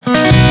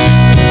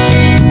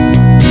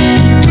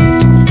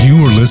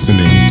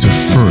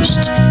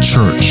First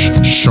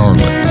Church,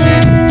 Charlotte.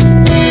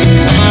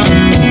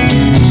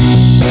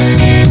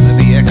 Let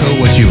me echo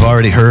what you've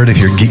already heard. If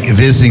you're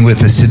visiting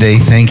with us today,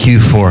 thank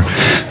you for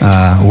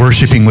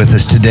worshiping with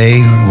us today.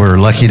 We're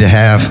lucky to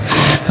have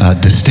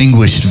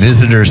distinguished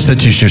visitors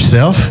such as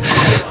yourself.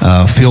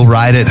 Feel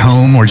right at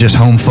home. We're just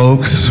home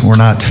folks. We're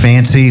not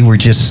fancy. We're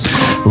just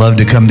love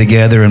to come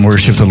together and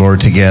worship the Lord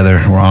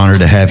together. We're honored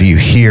to have you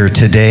here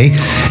today.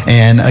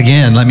 And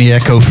again, let me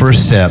echo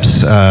first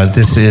steps.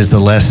 This is the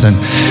lesson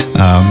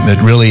that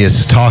really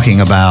is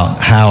talking about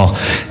how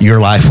your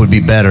life would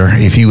be better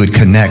if you would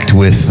connect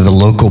with the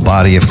local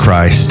body of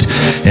Christ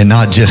and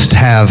not just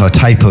have a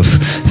type of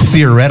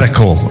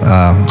theoretical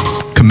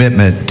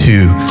commitment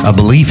to a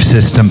belief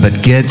system,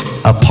 but get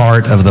a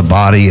part of the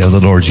body of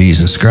the Lord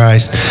Jesus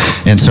Christ.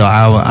 And so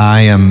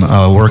I am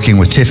working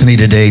with Tiffany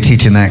today,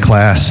 teaching that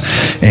class,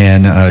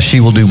 and she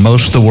will do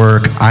most of the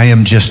work. I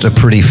am just a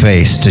pretty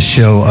face to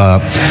show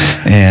up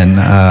and,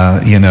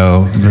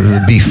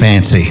 be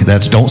fancy.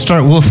 Don't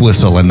start wolf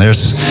whistling.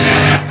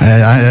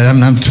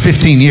 I'm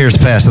 15 years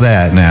past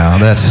that now.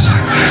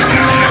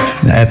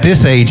 At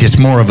this age, it's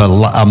more of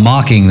a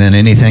mocking than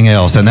anything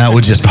else, and that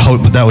would just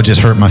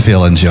hurt my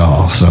feelings,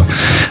 y'all. So,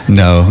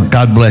 no,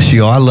 God bless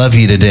you all. I love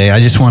you today. I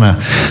just want to,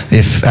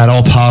 if at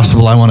all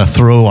possible, I want to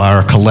throw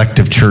our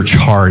collective church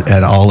heart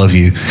at all of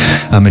you.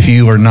 If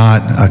you are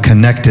not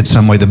connected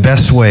some way, the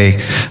best way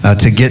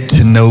to get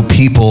to know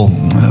people,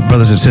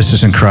 brothers and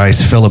sisters in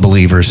Christ, fellow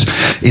believers,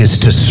 is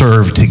to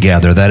serve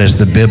together. That is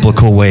the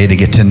biblical way to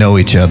get to know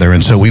each other,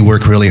 and so we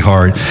work really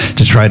hard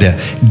to try to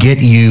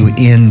get you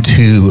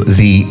into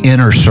the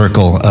inner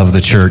circle of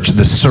the church,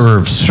 the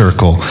serve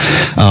circle.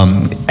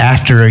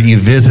 After you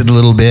visit a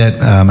little bit,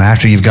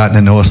 after you've gotten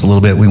to know us a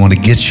little bit, we want to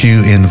get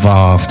you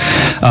involved.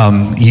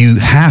 You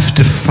have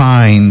to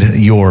find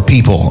your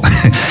people.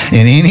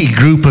 In any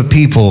group of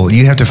people,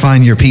 you have to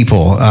find your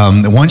people.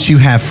 Once you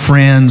have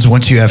friends,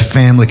 once you have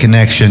family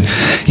connection,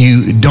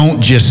 you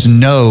don't just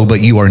know,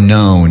 but you are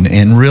known.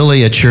 And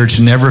really, a church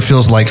never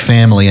feels like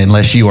family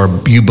unless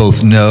you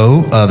both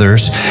know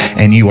others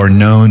and you are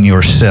known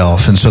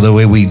yourself. And so the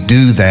way we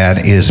do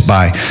that is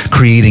by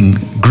creating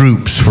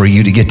groups for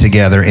you to get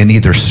together and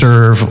either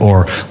serve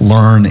or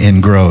learn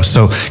and grow.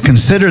 So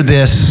consider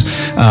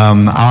this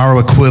our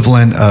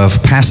equivalent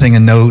of passing a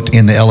note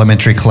in the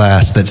elementary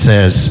class that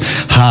says,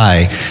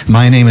 "Hi,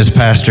 my name is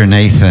Pastor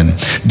Nathan.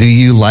 Do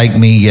you like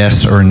me,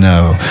 yes or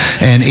no?"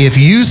 And if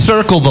you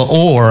circle the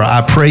 "or,"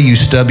 I pray you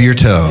stub your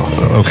toe,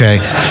 okay?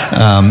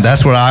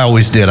 That's what I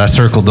always did. I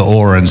circled the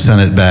 "or" and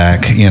sent it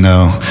back,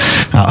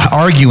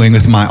 arguing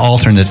with my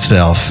alternate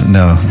self.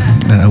 No,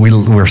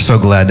 we're so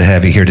glad to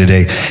have you here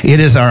today. It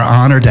is our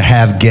honor to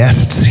have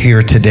guests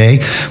here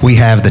today. We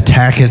have the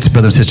Tackett's,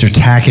 Brother and Sister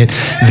Tackett.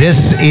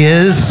 This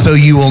is, so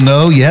you will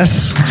know,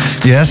 yes,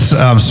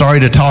 I'm sorry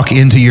to talk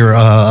into your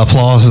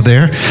applause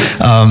there.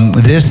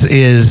 This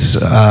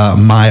is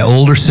my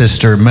older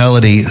sister,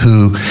 Melody,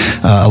 who,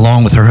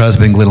 along with her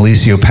husband, Glenn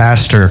Alicio,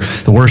 pastor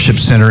the worship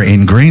center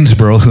in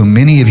Greensboro, who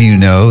many of you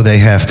know. They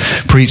have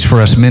preached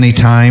for us many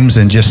times,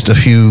 and just a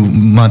few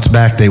months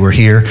back they were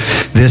here.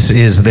 This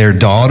is their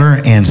daughter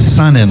and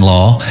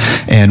son-in-law,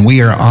 and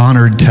we are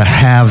honored to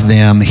have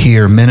them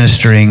here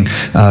ministering.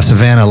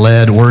 Savannah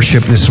led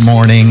worship this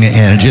morning,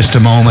 and in just a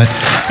moment,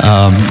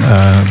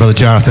 Brother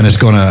Jonathan is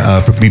going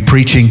to be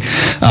preaching.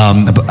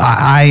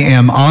 I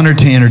am honored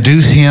to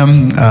introduce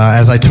him.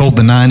 As I told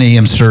the 9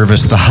 a.m.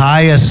 service, the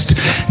highest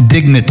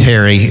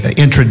dignitary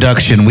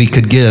introduction we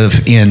could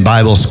give in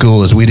Bible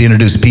school is we'd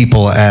introduce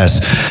people as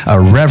a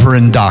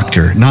Reverend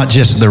Doctor, not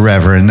just the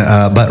Reverend,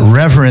 but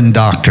Reverend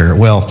Doctor.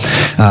 Well,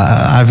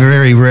 I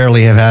very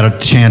rarely have had a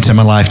chance in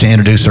my life to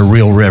introduce a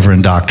real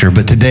Reverend Doctor,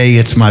 but today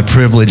it's my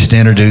privilege to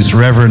introduce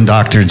Reverend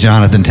Dr.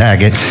 Jonathan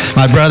Tackett.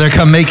 My brother,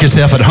 come make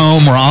yourself at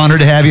home. We're honored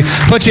to have you.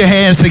 Put your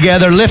hands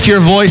together. Lift your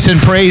voice in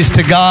praise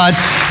to God.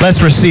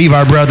 Let's receive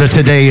our brother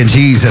today in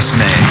Jesus'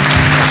 name.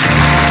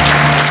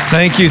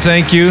 Thank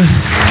you.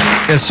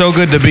 It's so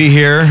good to be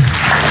here.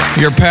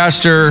 Your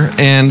pastor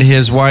and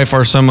his wife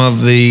are some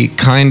of the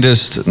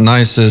kindest,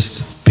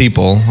 nicest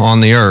people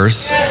on the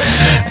earth.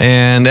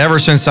 And ever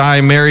since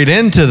I married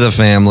into the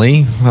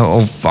family,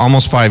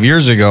 almost 5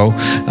 years ago,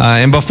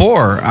 and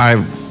before I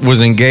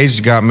was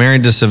engaged, got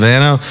married to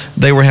Savannah,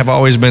 they have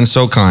always been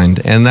so kind.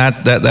 And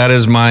that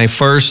is my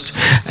first,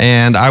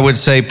 and I would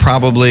say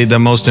probably the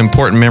most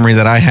important memory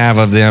that I have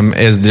of them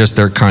is just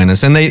their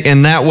kindness. And they,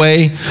 in that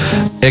way,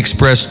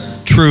 express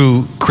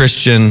true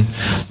Christian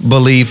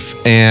belief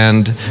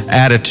and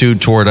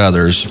attitude toward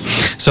others.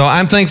 So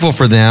I'm thankful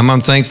for them. I'm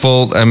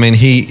thankful. I mean,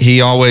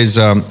 he always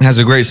has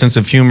a great sense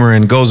of humor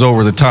and goes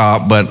over the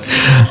top, but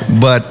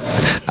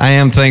I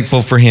am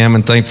thankful for him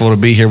and thankful to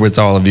be here with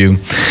all of you.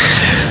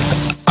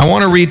 I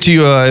want to read to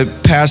you a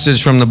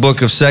passage from the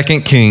book of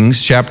 2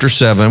 Kings, chapter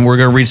 7. We're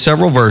going to read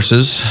several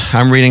verses.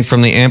 I'm reading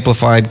from the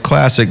Amplified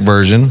Classic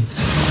Version.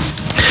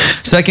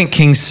 2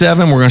 Kings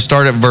 7, we're going to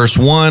start at verse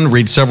 1,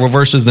 read several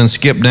verses, then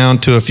skip down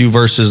to a few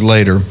verses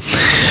later.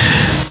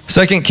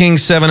 2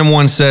 Kings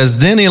 7:1 says,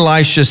 "Then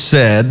Elisha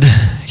said,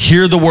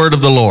 'Hear the word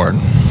of the Lord.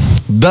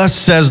 thus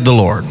says the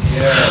Lord.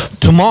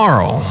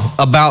 Tomorrow,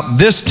 about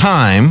this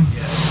time,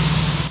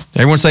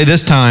 everyone say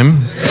this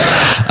time,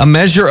 a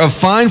measure of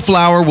fine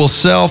flour will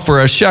sell for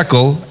a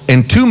shekel,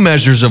 and 2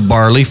 measures of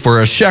barley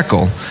for a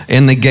shekel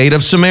in the gate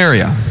of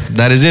Samaria.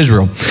 That is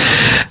Israel.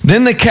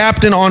 Then the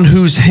captain on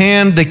whose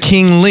hand the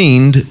king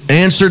leaned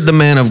answered the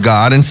man of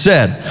God and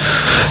said,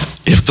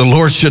 if the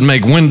Lord should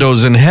make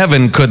windows in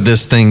heaven, could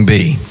this thing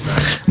be?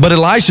 But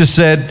Elisha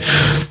said,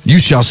 you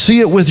shall see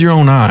it with your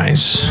own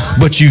eyes,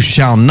 but you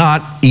shall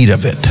not eat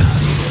of it.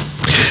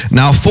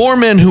 Now 4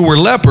 men who were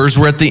lepers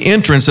were at the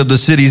entrance of the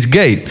city's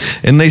gate,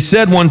 and they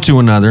said one to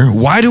another,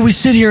 why do we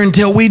sit here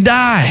until we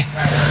die?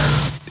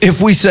 If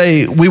we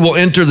say we will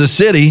enter the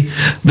city,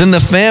 then the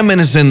famine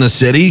is in the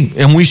city,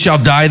 and we shall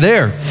die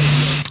there.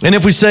 And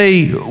if we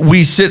say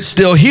we sit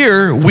still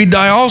here, we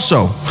die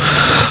also.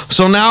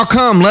 So now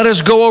come, let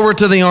us go over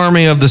to the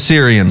army of the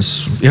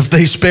Syrians. If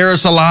they spare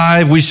us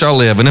alive, we shall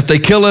live. And if they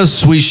kill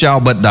us, we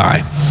shall but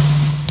die.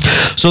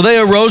 So they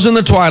arose in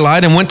the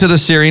twilight and went to the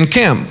Syrian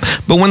camp.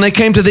 But when they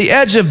came to the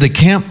edge of the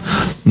camp,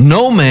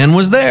 no man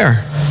was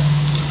there.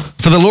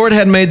 For the Lord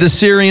had made the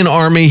Syrian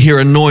army hear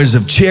a noise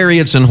of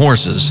chariots and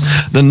horses,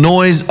 the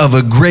noise of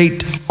a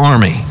great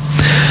army.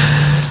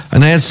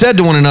 And they had said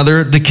to one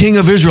another, the king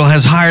of Israel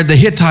has hired the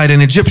Hittite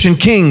and Egyptian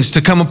kings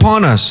to come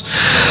upon us.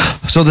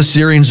 So the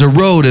Syrians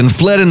arose and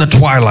fled in the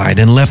twilight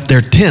and left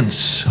their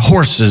tents,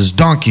 horses,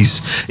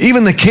 donkeys,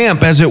 even the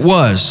camp as it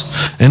was,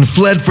 and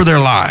fled for their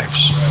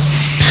lives.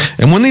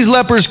 And when these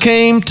lepers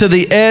came to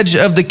the edge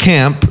of the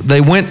camp, they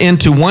went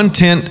into one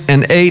tent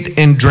and ate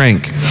and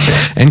drank,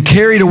 and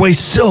carried away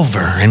silver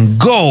and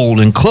gold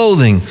and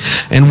clothing,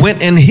 and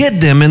went and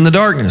hid them in the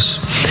darkness.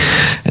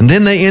 And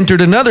then they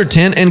entered another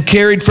tent and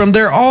carried from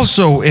there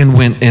also and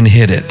went and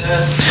hid it.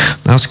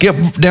 Now skip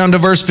down to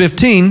verse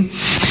 15.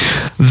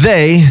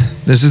 They,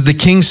 this is the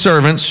king's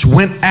servants,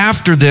 went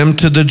after them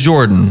to the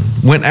Jordan,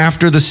 went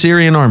after the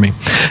Syrian army.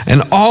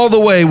 And all the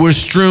way was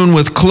strewn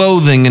with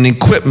clothing and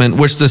equipment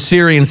which the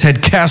Syrians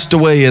had cast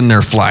away in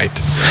their flight.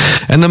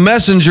 And the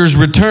messengers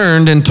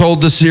returned and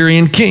told the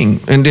Syrian king,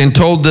 and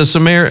told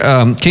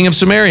the king of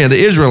Samaria, the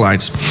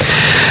Israelites.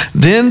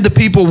 Then the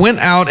people went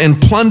out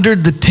and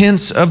plundered the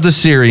tents of the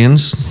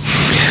Syrians.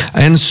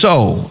 And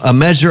so a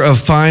measure of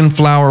fine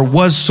flour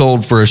was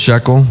sold for a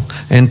shekel,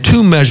 and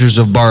 2 measures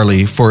of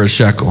barley for a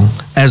shekel,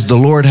 as the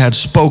Lord had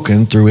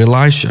spoken through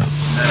Elisha.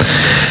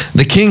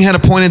 The king had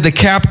appointed the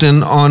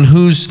captain on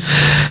whose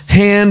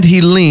hand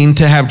he leaned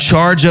to have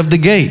charge of the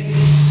gate.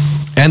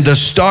 And the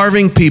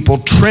starving people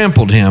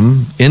trampled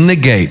him in the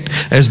gate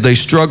as they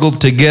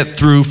struggled to get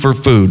through for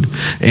food.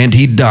 And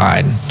he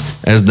died,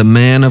 as the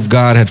man of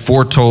God had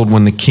foretold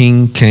when the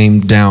king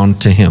came down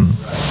to him.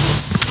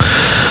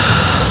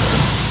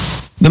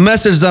 The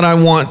message that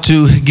I want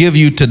to give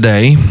you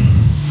today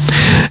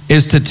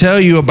is to tell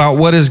you about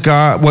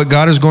what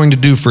God is going to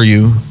do for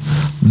you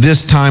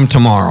this time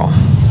tomorrow.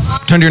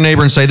 Turn to your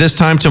neighbor and say, this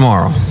time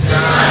tomorrow.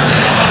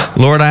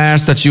 Lord, I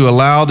ask that you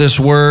allow this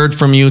word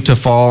from you to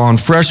fall on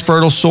fresh,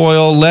 fertile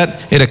soil.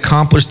 Let it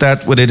accomplish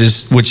that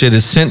which it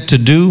is sent to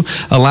do.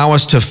 Allow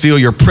us to feel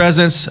your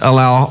presence.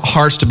 Allow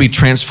hearts to be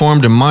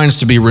transformed and minds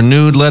to be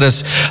renewed. Let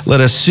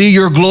us see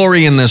your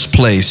glory in this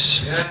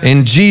place.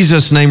 In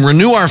Jesus' name,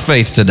 renew our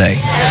faith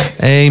today.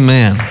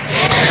 Amen.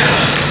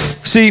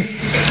 See,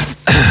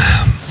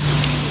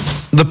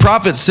 the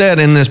prophet said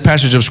in this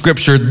passage of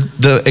scripture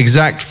the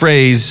exact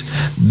phrase,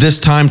 this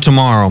time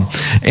tomorrow.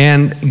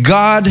 And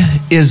God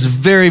is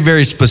very,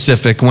 very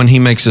specific when he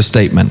makes a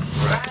statement.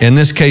 In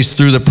this case,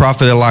 through the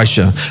prophet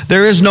Elisha.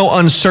 There is no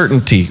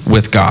uncertainty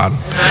with God.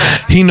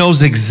 He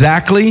knows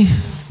exactly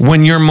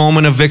when your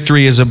moment of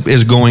victory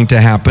is going to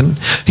happen.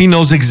 He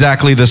knows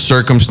exactly the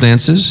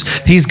circumstances.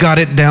 He's got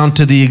it down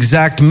to the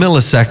exact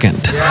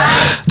millisecond.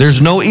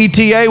 There's no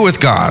ETA with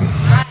God.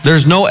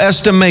 There's no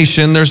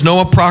estimation. There's no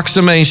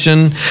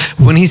approximation.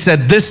 When he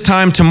said this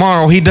time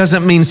tomorrow, he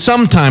doesn't mean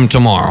sometime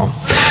tomorrow.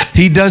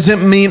 He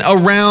doesn't mean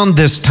around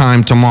this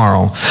time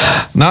tomorrow.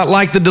 Not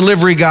like the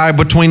delivery guy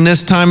between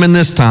this time and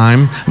this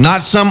time.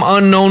 Not some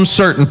unknown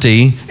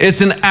certainty.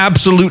 It's an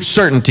absolute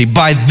certainty.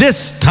 By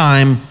this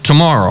time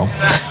tomorrow.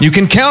 You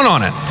can count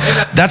on it.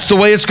 That's the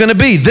way it's going to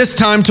be. This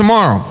time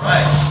tomorrow.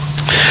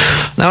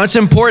 Now, it's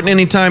important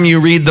anytime you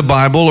read the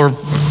Bible, or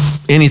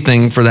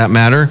anything for that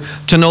matter,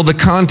 to know the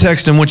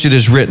context in which it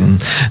is written.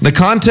 The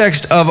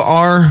context of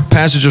our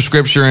passage of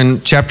scripture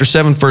in chapter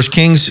 7, 1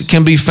 Kings,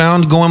 can be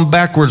found going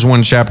backwards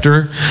one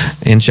chapter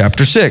in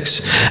chapter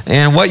 6.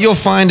 And what you'll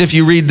find if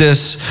you read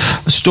this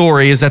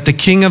story is that the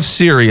king of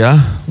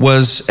Syria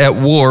was at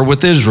war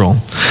with Israel.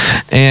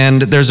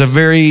 And there's a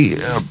very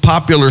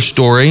popular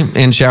story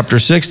in chapter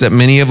 6 that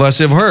many of us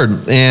have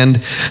heard.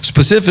 And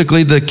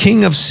specifically, the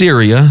king of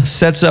Syria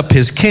sets up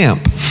his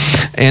camp.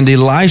 And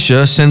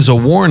Elisha sends a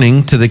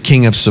warning to the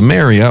king of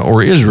Samaria,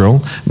 or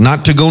Israel,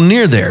 not to go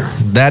near there,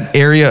 that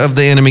area of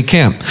the enemy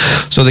camp.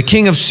 So the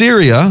king of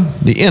Syria,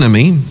 the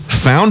enemy,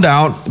 found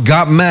out,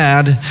 got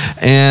mad,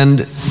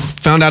 and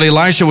found out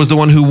Elisha was the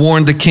one who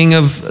warned the king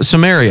of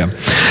Samaria.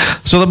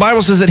 So the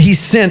Bible says that he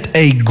sent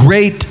a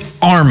great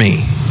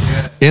army.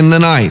 in the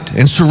night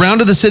and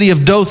surrounded the city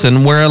of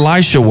Dothan where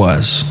Elisha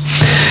was.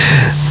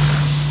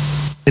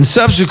 And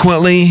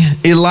subsequently,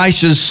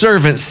 Elisha's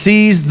servant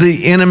sees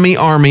the enemy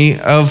army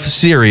of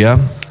Syria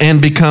and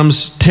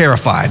becomes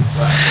terrified.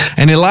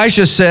 And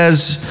Elisha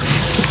says,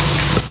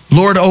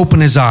 Lord,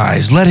 open his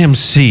eyes. Let him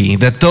see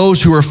that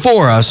those who are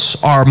for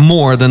us are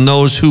more than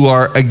those who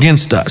are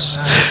against us.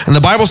 And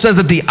the Bible says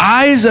that the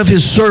eyes of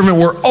his servant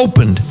were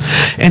opened,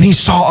 and he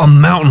saw a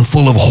mountain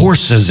full of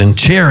horses and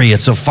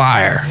chariots of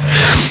fire.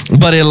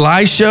 But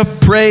Elisha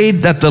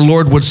prayed that the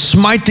Lord would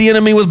smite the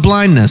enemy with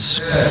blindness.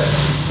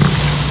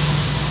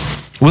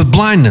 With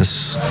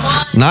blindness,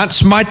 not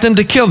smite them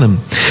to kill them.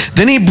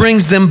 Then he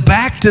brings them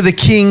back to the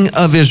king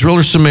of Israel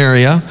or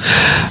Samaria,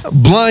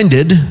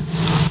 blinded,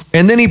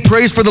 and then he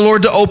prays for the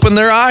Lord to open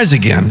their eyes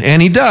again,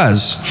 and he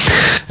does.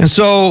 And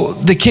so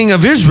the king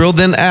of Israel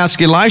then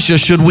asks Elisha,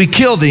 should we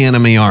kill the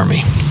enemy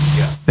army?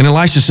 And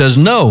Elisha says,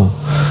 no,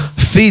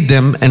 feed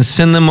them and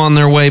send them on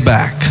their way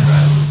back.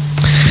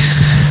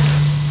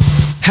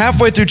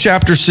 Halfway through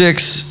chapter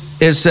 6,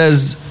 it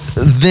says,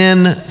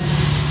 then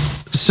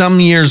some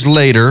years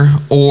later,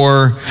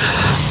 or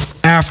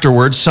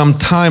afterwards, some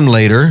time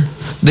later,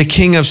 the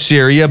king of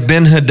Syria,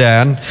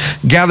 Ben-Hadad,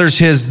 gathers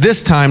his,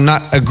 this time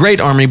not a great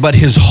army, but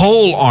his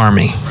whole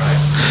army,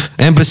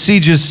 and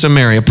besieges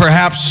Samaria,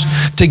 perhaps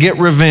to get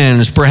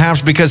revenge,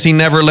 perhaps because he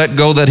never let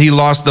go that he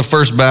lost the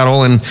first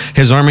battle and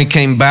his army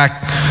came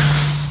back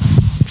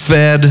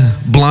fed,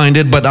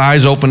 blinded, but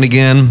eyes opened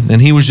again,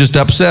 and he was just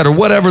upset, or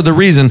whatever the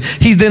reason.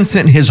 He then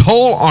sent his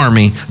whole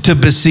army to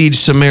besiege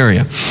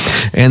Samaria.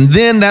 And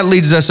then that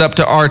leads us up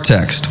to our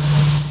text.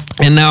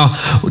 And now,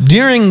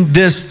 during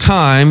this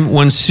time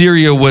when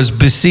Syria was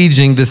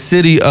besieging the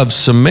city of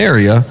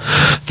Samaria,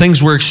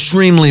 things were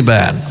extremely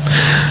bad.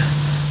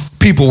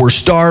 People were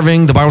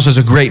starving. The Bible says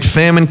a great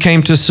famine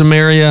came to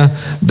Samaria.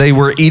 They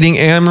were eating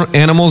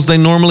animals they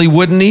normally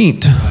wouldn't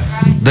eat.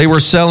 They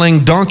were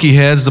selling donkey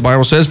heads, the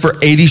Bible says, for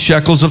 80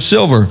 shekels of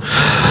silver.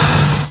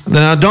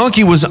 Now, a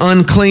donkey was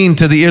unclean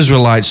to the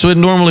Israelites, so it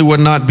normally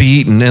would not be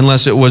eaten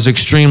unless it was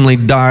extremely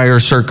dire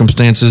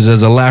circumstances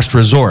as a last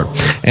resort.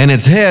 And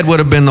its head would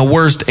have been the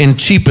worst and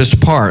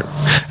cheapest part.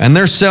 And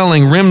they're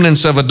selling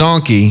remnants of a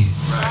donkey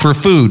for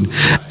food.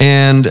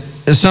 And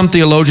some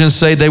theologians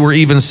say they were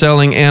even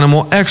selling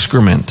animal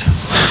excrement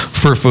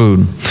for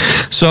food.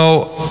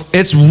 So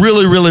it's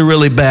really, really,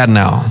 really bad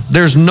now.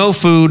 There's no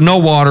food, no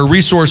water,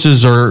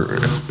 resources are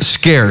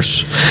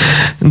scarce.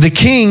 The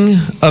king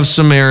of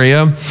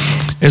Samaria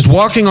is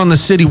walking on the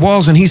city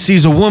walls and he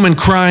sees a woman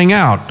crying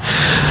out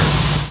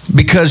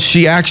because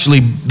she actually,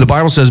 the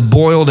Bible says,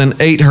 boiled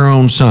and ate her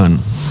own son.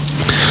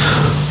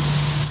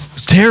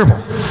 It's terrible.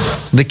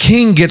 The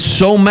king gets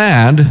so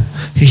mad,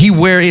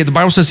 the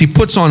Bible says he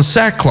puts on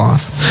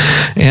sackcloth.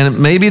 And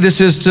maybe this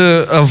is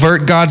to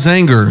avert God's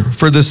anger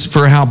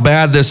for how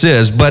bad this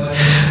is. But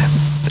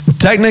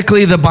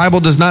technically, the Bible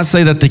does not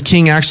say that the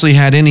king actually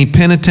had any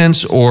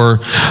penitence or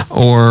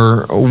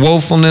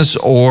woefulness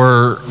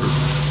or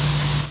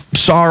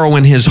sorrow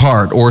in his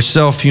heart or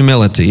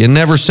self-humility. It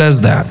never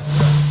says that.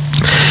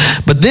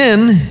 But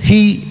then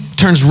he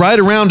turns right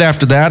around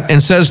after that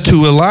and says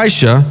to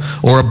Elisha,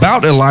 or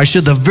about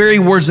Elisha, the very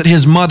words that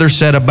his mother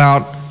said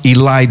about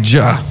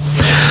Elijah.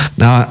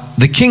 Now,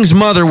 the king's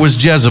mother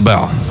was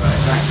Jezebel.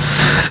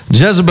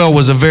 Jezebel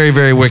was a very,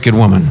 very wicked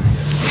woman.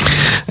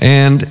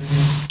 And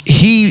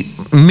he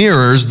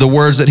mirrors the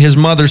words that his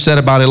mother said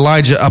about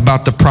Elijah,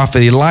 about the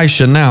prophet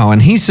Elisha now.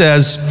 And he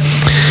says,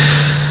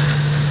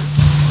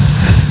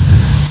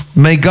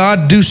 may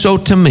God do so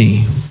to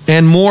me,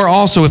 and more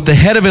also, if the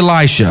head of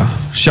Elisha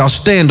shall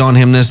stand on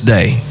him this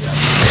day.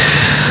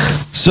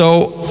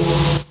 So,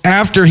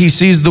 after he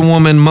sees the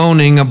woman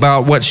moaning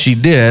about what she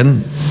did,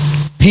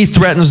 he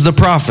threatens the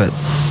prophet.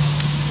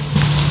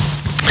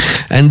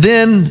 And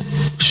then,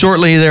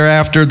 shortly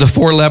thereafter, the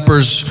 4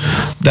 lepers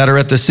that are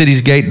at the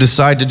city's gate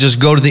decide to just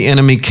go to the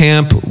enemy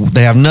camp.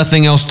 They have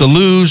nothing else to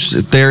lose.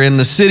 If they're in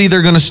the city,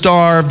 they're going to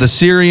starve. The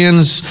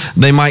Syrians,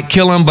 they might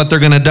kill them, but they're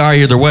going to die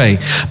either way.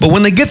 But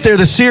when they get there,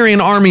 the Syrian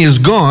army is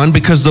gone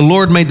because the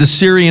Lord made the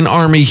Syrian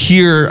army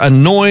hear a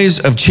noise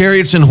of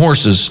chariots and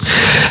horses,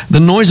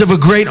 the noise of a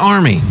great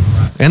army.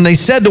 And they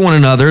said to one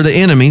another, the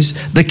enemies,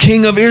 the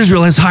king of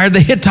Israel has hired the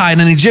Hittite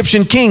and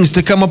Egyptian kings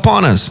to come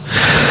upon us.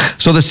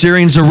 So the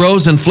Syrians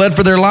arose and fled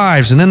for their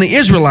lives. And then the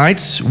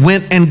Israelites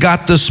went and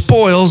got the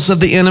spoils of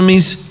the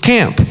enemy's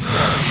camp.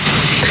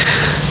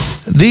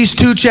 These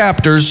 2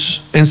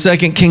 chapters in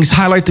 2 Kings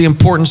highlight the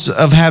importance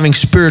of having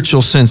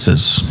spiritual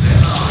senses.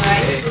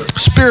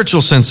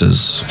 Spiritual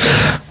senses.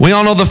 We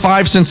all know the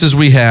 5 senses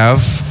we have,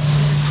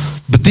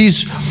 but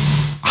these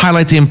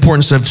highlight the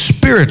importance of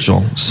spiritual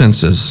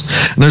senses.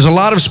 And there's a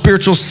lot of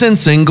spiritual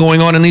sensing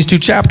going on in these 2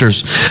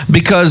 chapters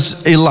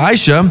because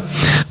Elisha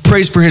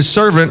prays for his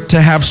servant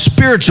to have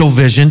spiritual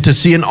vision to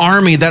see an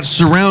army that's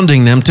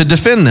surrounding them to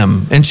defend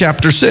them in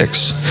chapter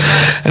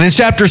 6. And in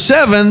chapter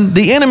 7,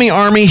 the enemy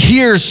army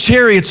hears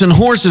chariots and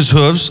horses'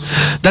 hooves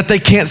that they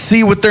can't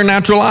see with their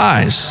natural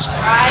eyes.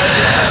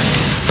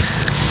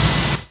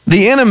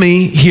 the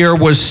enemy here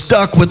was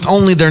stuck with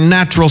only their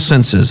natural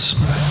senses.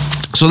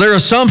 So their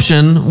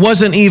assumption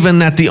wasn't even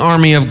that the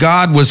army of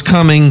God was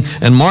coming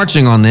and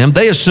marching on them.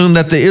 They assumed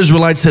that the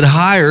Israelites had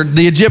hired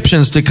the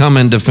Egyptians to come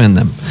and defend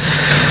them.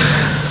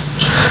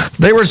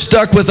 They were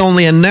stuck with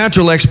only a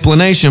natural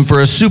explanation for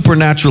a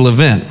supernatural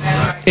event,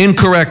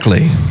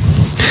 incorrectly.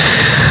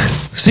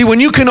 See, when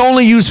you can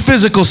only use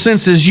physical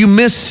senses, you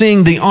miss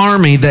seeing the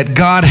army that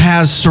God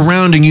has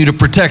surrounding you to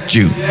protect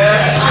you.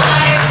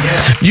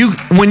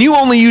 When you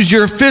only use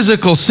your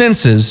physical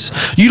senses,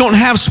 you don't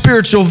have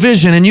spiritual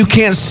vision, and you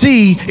can't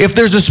see if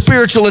there's a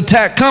spiritual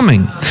attack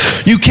coming.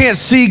 You can't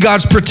see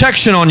God's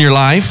protection on your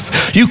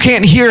life. You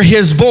can't hear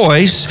His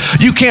voice.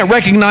 You can't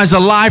recognize a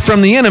lie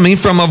from the enemy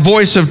from a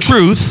voice of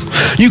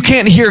truth. You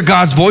can't hear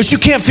God's voice. You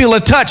can't feel a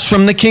touch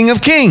from the King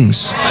of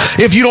Kings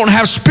if you don't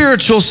have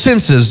spiritual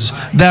senses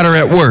that are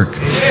at work.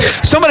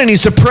 Somebody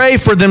needs to pray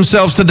for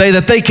themselves today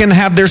that they can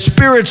have their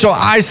spiritual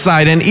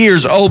eyesight and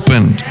ears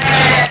opened.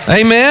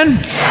 Amen?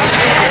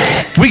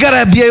 We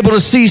got to be able to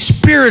see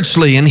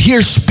spiritually and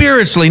hear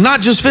spiritually,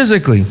 not just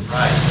physically.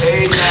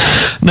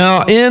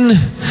 Now, in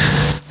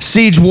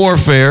siege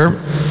warfare,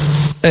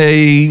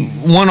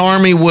 one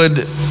army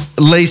would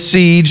lay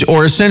siege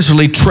or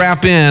essentially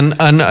trap in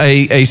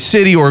a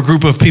city or a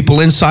group of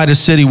people inside a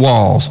city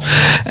walls.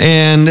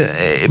 And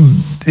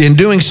in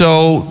doing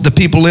so, the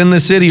people in the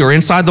city or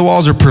inside the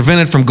walls are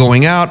prevented from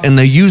going out, and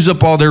they use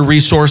up all their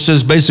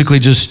resources, basically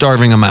just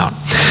starving them out.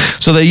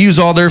 So they use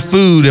all their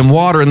food and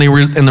water, and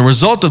the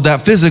result of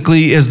that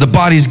physically is the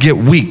bodies get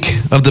weak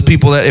of the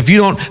people that,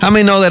 how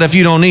many know that if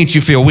you don't eat,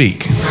 you feel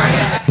weak?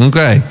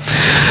 Okay.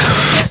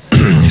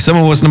 Some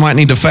of us might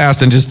need to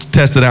fast and just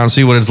test it out and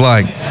see what it's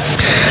like.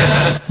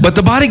 But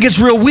the body gets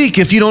real weak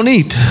if you don't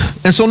eat.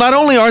 And so not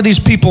only are these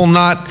people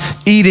not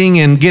eating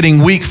and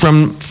getting weak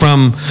from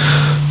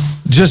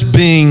just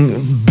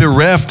being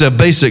bereft of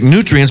basic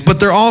nutrients, but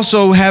they're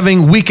also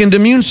having weakened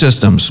immune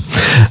systems.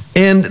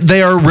 And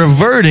they are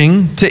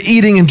reverting to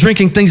eating and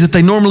drinking things that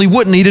they normally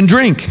wouldn't eat and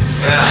drink.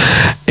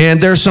 Yeah.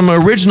 And there's some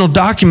original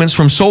documents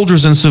from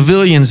soldiers and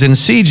civilians in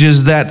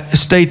sieges that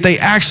state they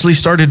actually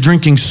started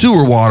drinking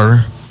sewer water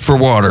for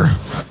water.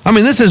 I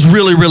mean, this is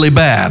really, really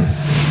bad.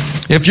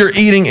 If you're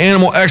eating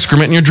animal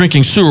excrement and you're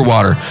drinking sewer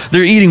water,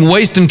 they're eating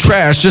waste and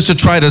trash just to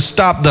try to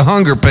stop the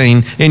hunger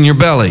pain in your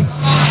belly.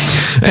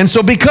 And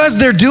so because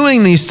they're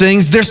doing these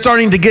things, they're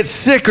starting to get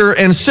sicker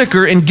and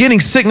sicker and getting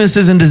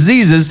sicknesses and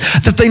diseases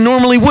that they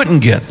normally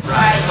wouldn't get.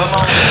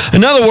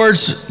 In other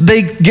words,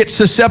 they get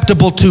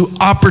susceptible to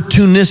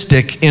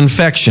opportunistic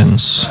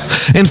infections.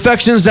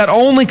 Infections that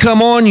only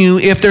come on you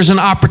if there's an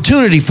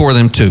opportunity for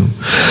them to.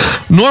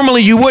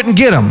 Normally you wouldn't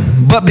get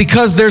them, but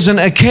because there's an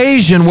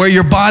occasion where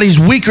your body's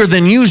weaker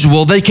than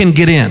usual, they can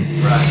get in.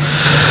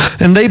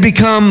 And they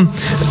become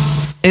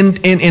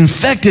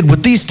infected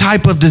with these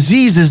type of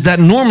diseases that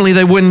normally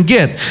they wouldn't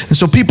get. And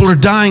so people are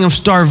dying of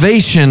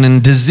starvation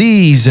and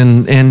disease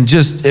and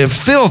just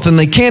filth, and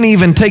they can't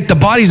even take the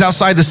bodies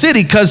outside the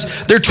city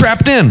because they're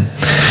trapped in.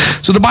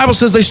 So the Bible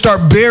says they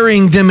start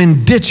burying them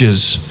in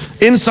ditches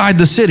inside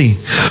the city,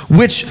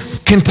 which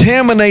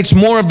contaminates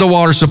more of the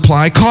water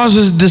supply,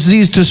 causes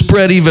disease to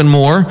spread even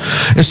more.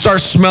 It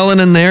starts smelling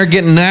in there,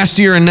 getting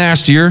nastier and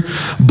nastier,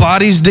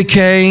 bodies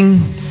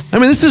decaying. I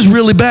mean, this is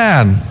really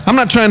bad. I'm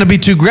not trying to be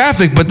too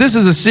graphic, but this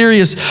is a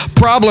serious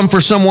problem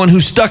for someone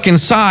who's stuck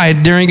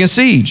inside during a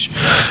siege.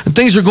 And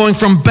things are going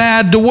from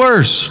bad to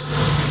worse.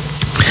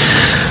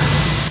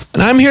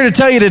 And I'm here to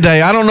tell you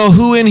today, I don't know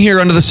who in here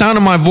under the sound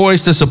of my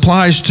voice this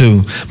applies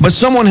to, but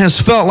someone has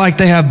felt like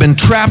they have been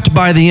trapped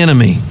by the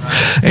enemy.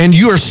 And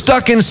you are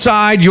stuck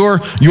inside your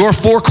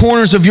four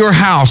corners of your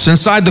house,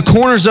 inside the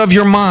corners of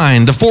your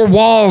mind, the four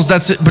walls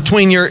that's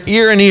between your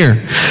ear and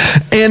ear.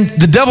 And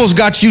the devil's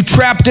got you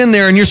trapped in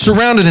there, and you're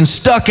surrounded and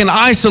stuck and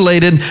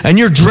isolated, and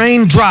you're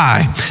drained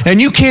dry. And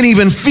you can't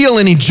even feel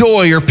any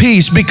joy or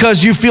peace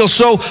because you feel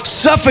so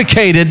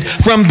suffocated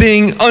from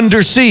being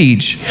under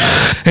siege.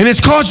 And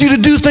it's caused you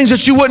to do things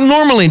that you wouldn't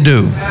normally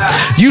do.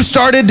 You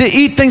started to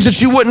eat things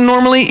that you wouldn't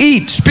normally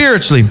eat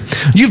spiritually.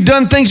 You've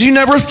done things you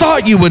never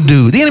thought you would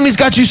do. The enemy's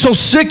got you so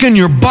sick in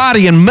your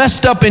body and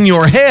messed up in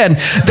your head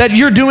that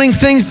you're doing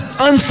things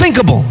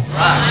unthinkable.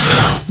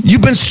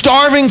 You've been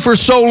starving for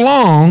so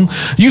long,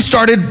 you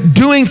started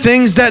doing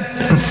things that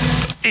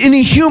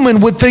any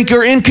human would think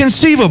are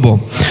inconceivable.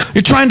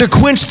 You're trying to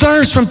quench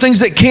thirst from things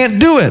that can't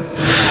do it.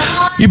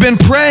 You've been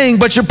praying,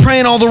 but you're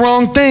praying all the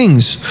wrong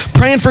things.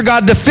 Praying for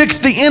God to fix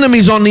the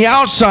enemies on the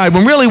outside,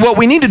 when really what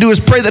we need to do is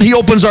pray that He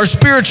opens our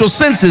spiritual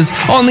senses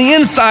on the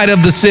inside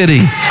of the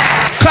city.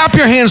 Clap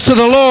your hands to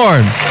the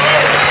Lord.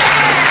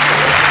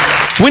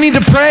 We need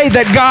to pray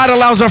that God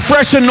allows a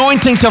fresh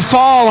anointing to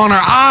fall on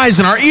our eyes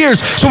and our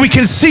ears so we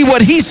can see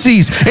what He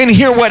sees and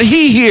hear what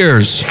He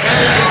hears.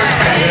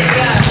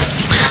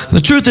 The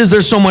truth is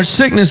there's so much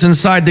sickness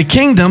inside the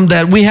kingdom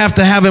that we have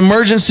to have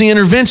emergency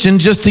intervention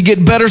just to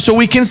get better so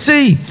we can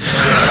see.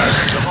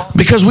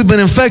 Because we've been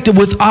infected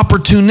with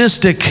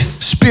opportunistic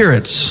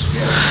spirits.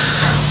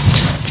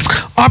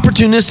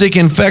 Opportunistic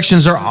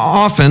infections are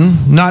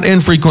often, not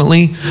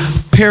infrequently,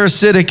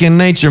 parasitic in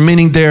nature,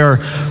 meaning they are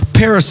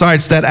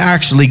parasites that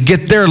actually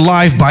get their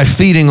life by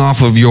feeding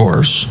off of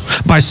yours,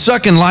 by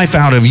sucking life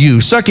out of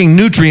you, sucking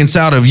nutrients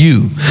out of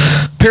you.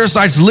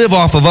 Parasites live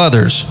off of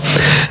others.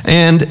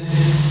 And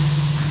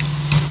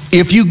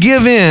if you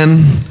give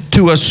in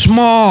to a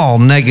small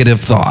negative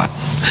thought,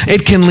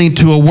 it can lead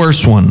to a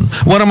worse one.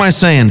 What am I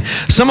saying?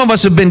 Some of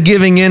us have been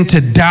giving in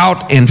to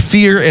doubt and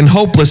fear and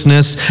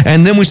hopelessness,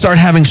 and then we start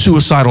having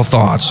suicidal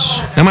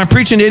thoughts. Am I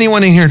preaching to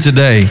anyone in here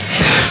today?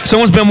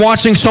 Someone's been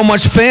watching so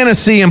much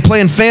fantasy and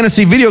playing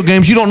fantasy video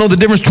games, you don't know the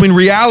difference between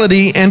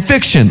reality and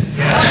fiction.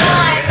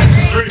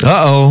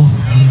 Uh-oh.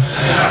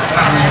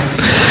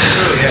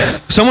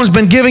 Someone's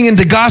been giving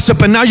into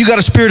gossip, and now you got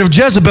a spirit of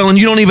Jezebel, and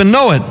you don't even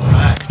know it.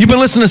 You've been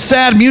listening to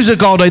sad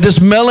music all day,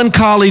 this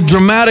melancholy,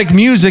 dramatic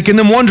music, and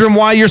then wondering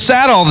why you're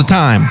sad all the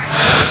time.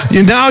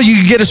 And now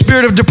you get a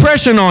spirit of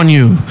depression on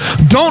you.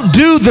 Don't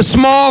do the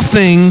small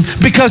thing,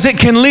 because it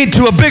can lead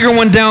to a bigger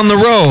one down the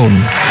road.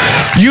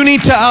 You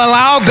need to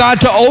allow God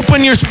to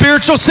open your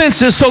spiritual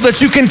senses so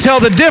that you can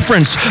tell the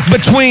difference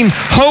between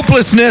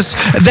hopelessness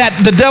that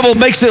the devil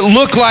makes it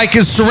look like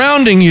is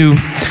surrounding you,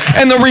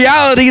 and the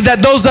reality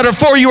that those that are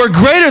for you are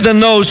greater than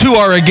those who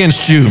are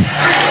against you.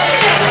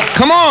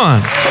 Come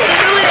on.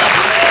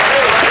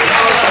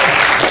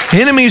 The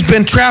enemy's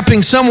been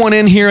trapping someone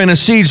in here in a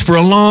siege for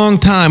a long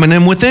time, and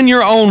then within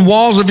your own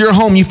walls of your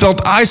home, you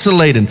felt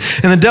isolated,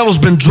 and the devil's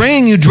been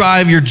draining you dry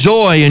of your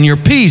joy and your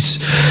peace,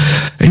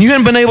 and you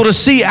haven't been able to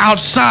see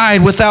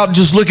outside without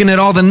just looking at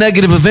all the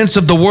negative events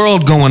of the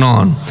world going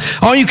on.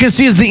 All you can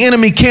see is the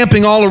enemy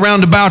camping all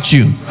around about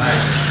you.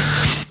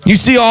 You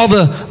see all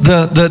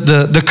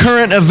the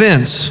current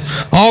events,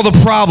 all the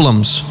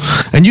problems,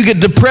 and you get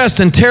depressed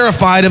and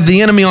terrified of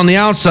the enemy on the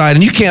outside,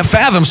 and you can't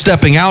fathom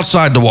stepping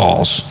outside the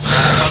walls.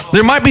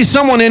 There might be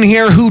someone in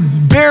here who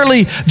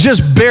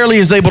just barely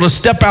is able to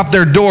step out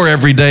their door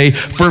every day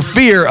for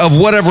fear of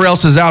whatever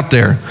else is out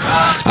there.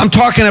 I'm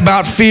talking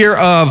about fear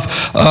of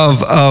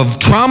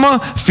trauma,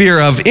 fear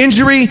of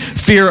injury,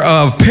 fear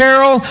of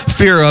peril,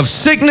 fear of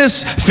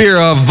sickness, fear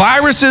of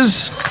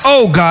viruses.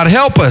 Oh, God,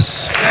 help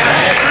us.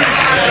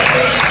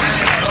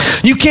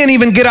 You can't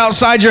even get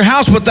outside your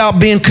house without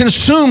being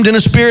consumed in a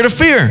spirit of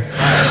fear.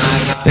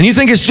 And you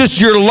think it's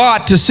just your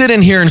lot to sit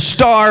in here and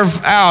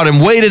starve out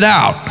and wait it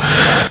out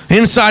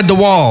inside the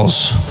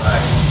walls.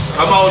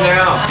 Come on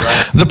now.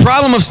 The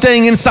problem of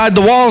staying inside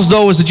the walls,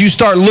 though, is that you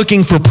start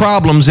looking for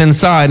problems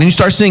inside, and you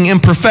start seeing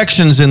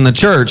imperfections in the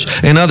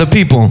church and other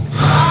people.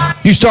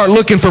 You start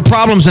looking for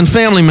problems in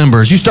family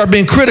members. You start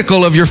being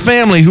critical of your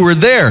family who are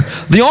there,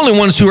 the only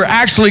ones who are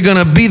actually going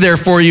to be there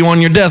for you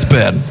on your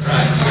deathbed.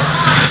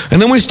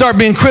 And then we start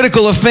being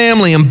critical of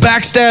family and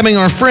backstabbing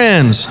our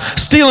friends,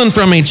 stealing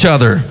from each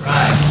other.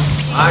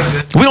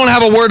 We don't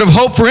have a word of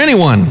hope for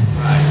anyone.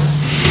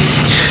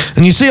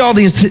 And you see all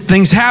these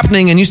things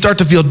happening, and you start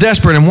to feel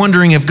desperate and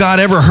wondering if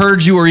God ever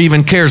heard you or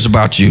even cares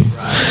about you.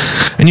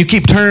 And you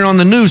keep turning on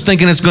the news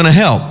thinking it's going to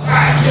help.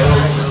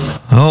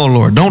 Oh,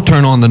 Lord, don't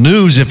turn on the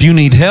news if you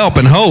need help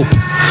and hope.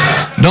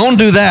 Don't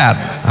do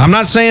that. I'm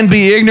not saying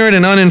be ignorant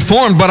and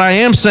uninformed, but I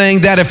am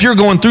saying that if you're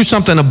going through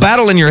something, a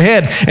battle in your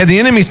head, and the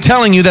enemy's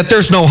telling you that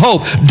there's no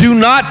hope, do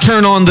not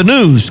turn on the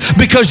news,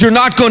 because you're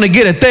not going to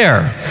get it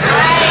there.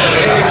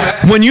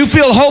 When you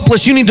feel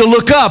hopeless, you need to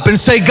look up and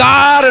say,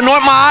 God,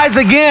 anoint my eyes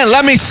again.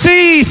 Let me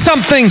see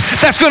something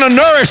that's going to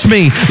nourish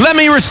me. Let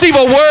me receive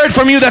a word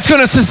from you that's going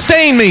to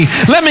sustain me.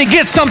 Let me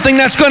get something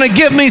that's going to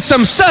give me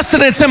some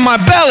sustenance in my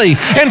belly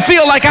and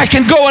feel like I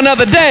can go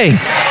another day.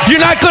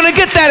 You're not going to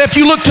get that if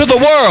you look to the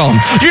world.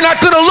 You're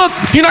not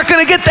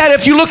going to get that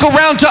if you look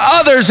around to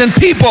others and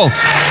people.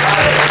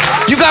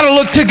 You got to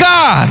look to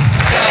God.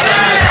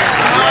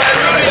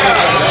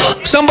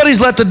 Somebody's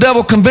let the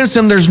devil convince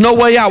them there's no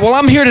way out. Well,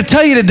 I'm here to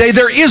tell you today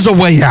there is a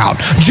way out.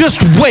 Just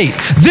wait.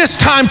 This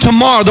time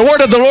tomorrow. The word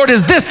of the Lord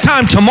is this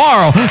time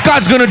tomorrow.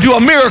 God's going to do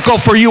a miracle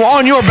for you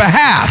on your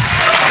behalf.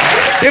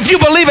 If you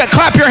believe it,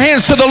 clap your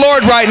hands to the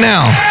Lord right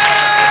now.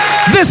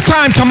 This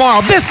time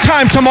tomorrow. This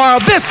time tomorrow.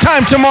 This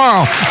time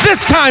tomorrow.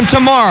 This time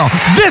tomorrow.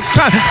 This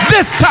time.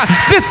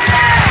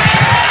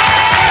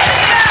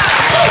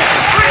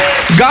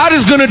 God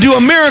is going to do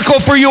a miracle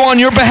for you on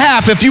your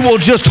behalf if you will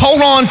just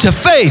hold on to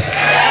faith.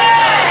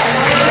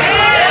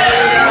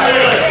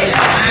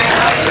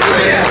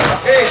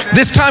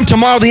 This time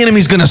tomorrow, the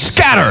enemy's going to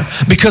scatter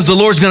because the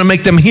Lord's going to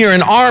make them hear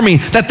an army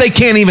that they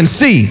can't even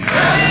see.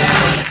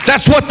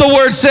 That's what the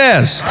word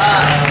says.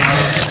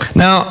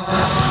 Now,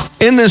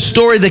 in this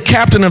story, the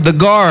captain of the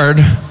guard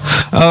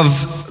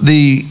of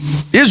the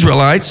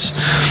Israelites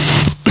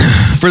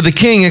for the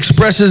king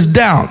expresses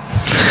doubt.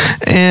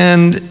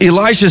 And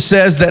Elisha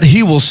says that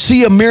he will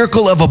see a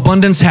miracle of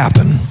abundance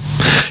happen.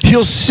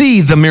 He'll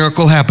see the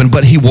miracle happen,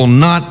 but he will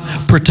not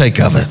partake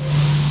of it.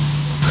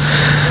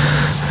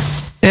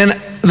 And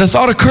the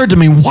thought occurred to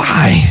me,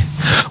 why?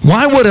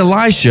 Why would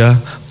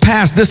Elisha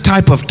pass this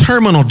type of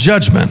terminal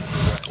judgment?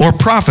 or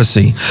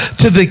prophecy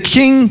to the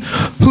king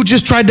who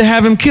just tried to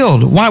have him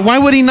killed? Why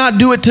would he not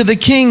do it to the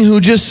king who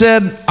just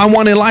said, I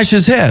want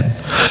Elisha's head?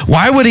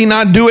 Why would he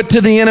not do it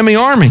to the enemy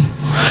army?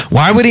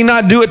 Why would he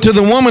not do it to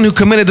the woman who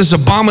committed this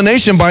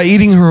abomination by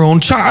eating her own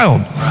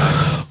child?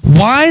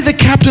 Why the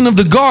captain of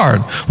the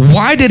guard?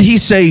 Why did he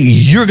say,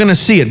 you're going to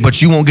see it,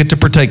 but you won't get to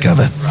partake of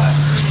it?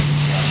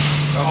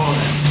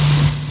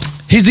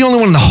 He's the only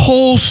one in the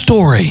whole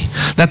story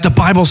that the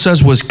Bible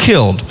says was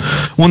killed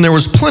when there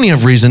was plenty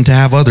of reason to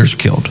have others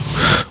killed.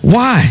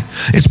 Why?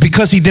 It's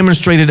because he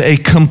demonstrated a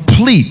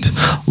complete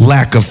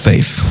lack of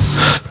faith.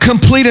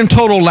 Complete and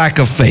total lack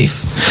of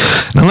faith.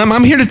 Now,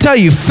 I'm here to tell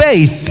you,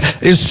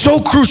 faith is so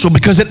crucial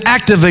because it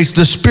activates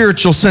the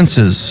spiritual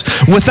senses.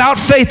 Without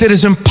faith, it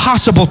is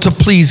impossible to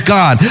please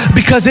God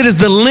because it is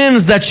the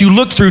lens that you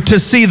look through to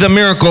see the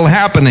miracle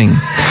happening.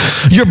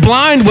 You're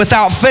blind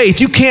without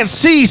faith. You can't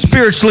see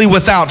spiritually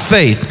without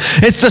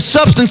faith. It's the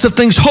substance of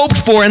things hoped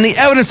for and the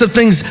evidence of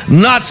things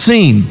not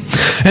seen.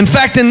 In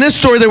fact, in this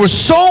story, there was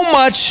so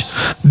much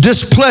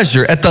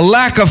displeasure at the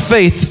lack of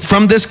faith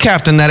from this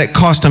captain that it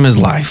cost him his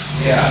life.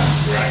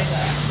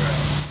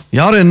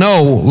 Y'all didn't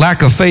know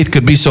lack of faith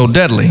could be so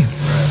deadly.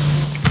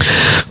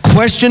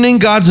 Questioning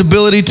God's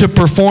ability to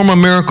perform a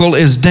miracle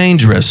is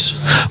dangerous.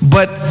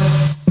 But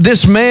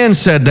this man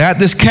said that,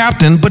 this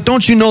captain, but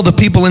don't you know the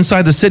people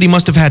inside the city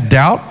must have had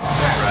doubt?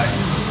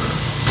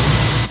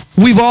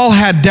 We've all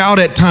had doubt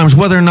at times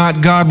whether or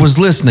not God was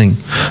listening.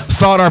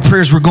 Thought our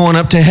prayers were going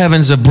up to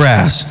heavens of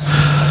brass.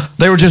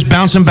 They were just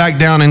bouncing back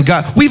down and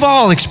God. We've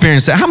all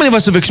experienced that. How many of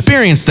us have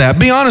experienced that?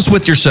 Be honest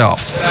with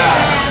yourself.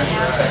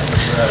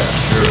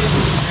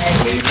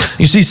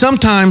 You see,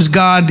 sometimes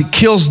God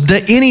kills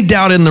any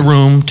doubt in the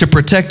room to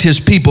protect his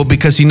people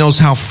because he knows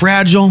how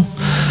fragile,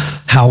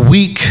 how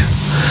weak,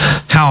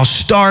 how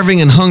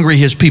starving and hungry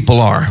his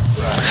people are.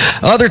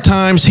 Other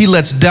times, he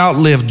lets doubt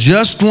live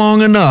just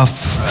long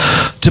enough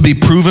to be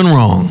proven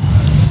wrong,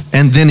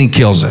 and then he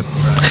kills it.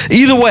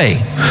 Either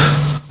way,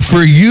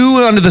 for you,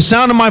 under the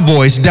sound of my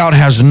voice, doubt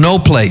has no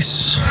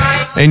place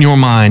in your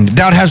mind.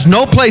 Doubt has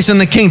no place in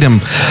the kingdom.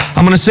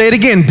 I'm going to say it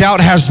again.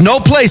 Doubt has no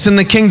place in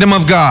the kingdom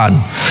of God.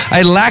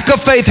 A lack of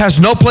faith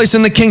has no place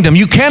in the kingdom.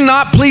 You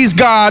cannot please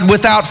God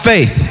without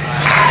faith.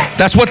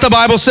 That's what the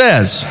Bible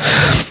says.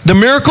 The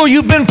miracle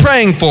you've been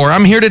praying for,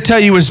 I'm here to tell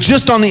you, is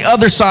just on the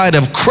other side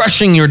of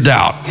crushing your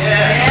doubt.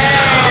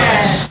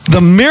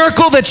 The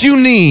miracle that you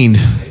need,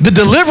 the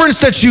deliverance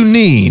that you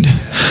need,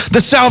 the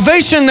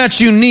salvation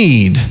that you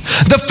need,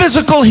 the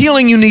physical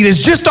healing you need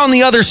is just on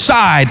the other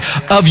side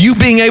of you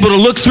being able to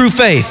look through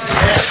faith,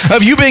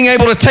 of you being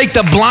able to take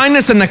the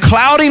blindness and the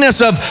cloudiness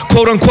of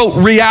quote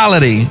unquote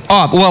reality.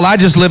 Oh,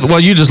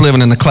 well, you just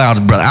living in the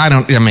cloud, brother. I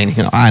know.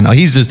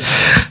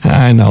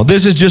 I know.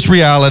 This is just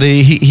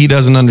reality. He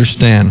doesn't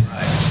understand.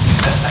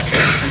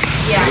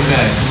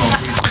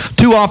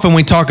 Too often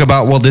we talk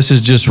about, well, this is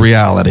just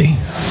reality.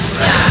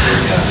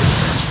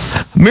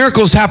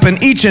 Miracles happen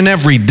each and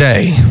every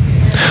day.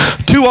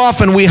 Too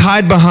often we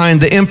hide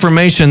behind the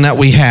information that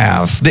we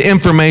have, the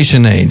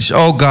information age.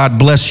 Oh, God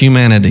bless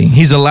humanity.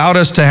 He's allowed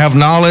us to have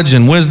knowledge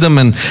and wisdom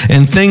and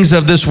things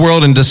of this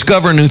world and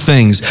discover new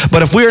things.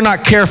 But if we are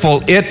not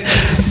careful,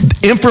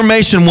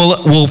 information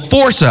will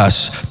force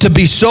us to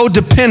be so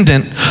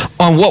dependent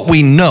on what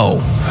we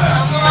know.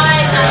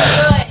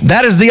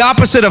 That is the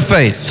opposite of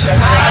faith.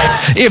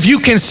 If you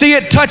can see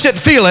it, touch it,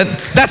 feel it,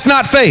 that's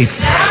not faith.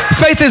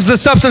 Faith is the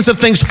substance of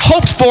things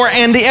hoped for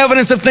and the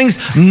evidence of things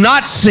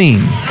not seen.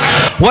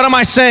 What am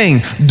I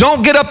saying?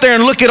 Don't get up there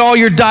and look at all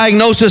your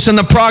diagnosis and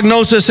the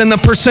prognosis and the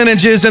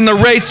percentages and the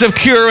rates of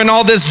cure and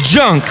all this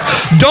junk.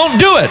 Don't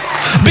do it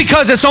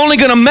because it's only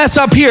going to mess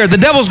up here. The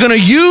devil's going to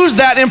use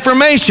that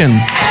information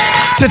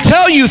to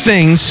tell you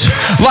things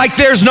like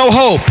there's no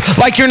hope,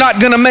 like you're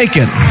not going to make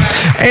it.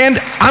 And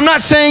I'm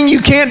not saying you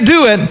can't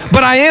do it,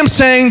 but I am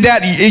saying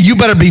that you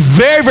better be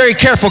very, very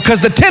careful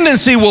because the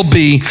tendency will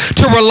be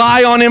to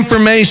rely on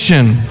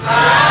information.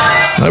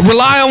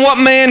 Rely on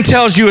what man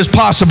tells you is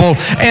possible.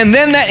 And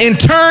then that in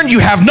turn, you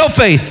have no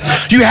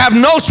faith. You have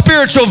no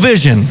spiritual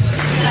vision.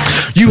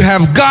 You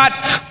have got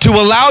to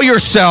allow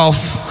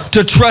yourself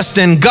to trust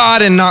in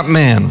God and not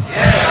man.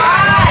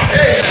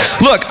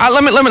 Look,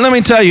 let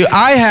me tell you.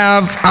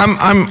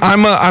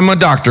 I'm a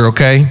doctor,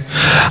 okay?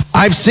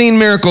 I've seen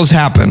miracles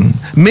happen.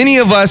 Many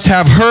of us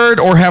have heard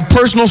or have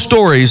personal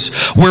stories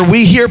where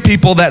we hear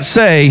people that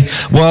say,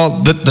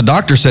 well, the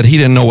doctor said he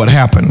didn't know what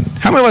happened.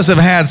 How many of us have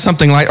had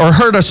something like, or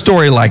heard a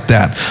story like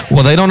that?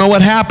 Well, they don't know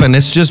what happened.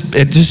 It just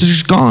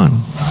is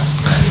gone.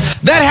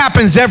 That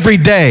happens every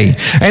day.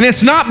 And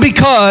it's not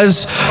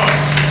because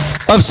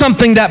of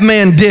something that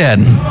man did.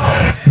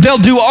 They'll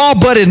do all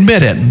but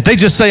admit it. They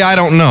just say, I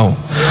don't know.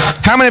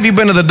 How many of you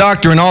been to the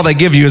doctor and all they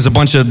give you is a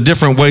bunch of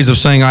different ways of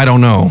saying, I don't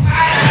know?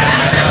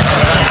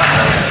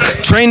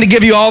 Trained to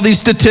give you all these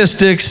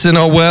statistics and,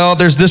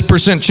 there's this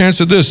 % chance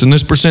of this and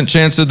this %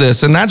 chance of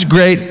this. And that's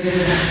great.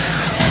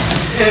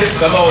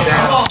 Come on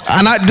now.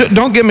 And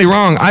don't get me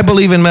wrong, I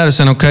believe in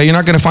medicine, okay? You're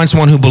not going to find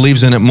someone who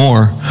believes in it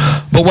more.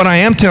 But what I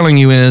am telling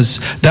you is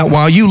that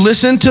while you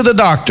listen to the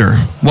doctor,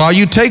 while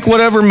you take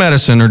whatever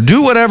medicine or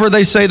do whatever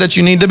they say that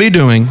you need to be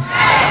doing,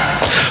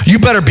 you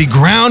better be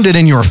grounded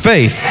in your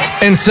faith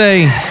and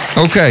say,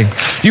 okay,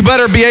 you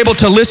better be able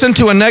to listen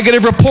to a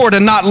negative report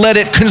and not let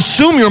it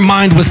consume your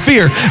mind with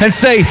fear and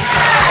say,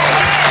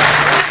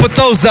 but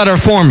those that are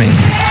for me.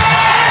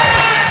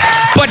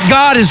 But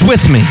God is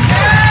with me.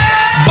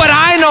 But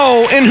I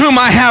know in whom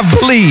I have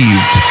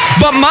believed.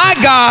 But my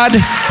God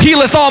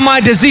healeth all my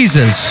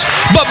diseases.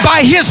 But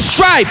by his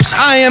stripes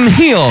I am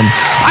healed.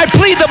 I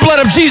plead the blood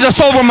of Jesus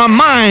over my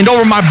mind,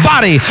 over my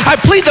body. I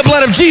plead the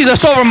blood of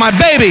Jesus over my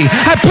baby.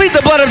 I plead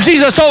the blood of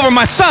Jesus over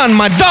my son,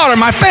 my daughter,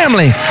 my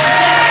family.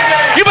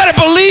 You better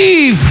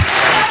believe.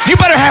 You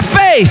better have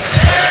faith.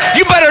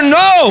 You better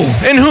know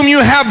in whom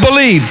you have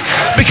believed.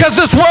 Because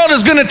this world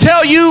is going to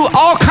tell you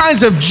all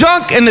kinds of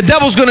junk, and the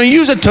devil's going to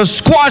use it to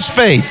squash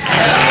faith.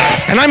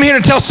 And I'm here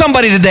to tell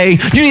somebody today,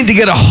 you need to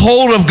get a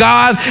hold of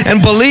God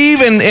and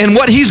believe in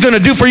what he's going to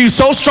do for you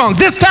so strong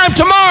this time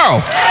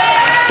tomorrow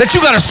that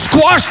you got to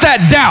squash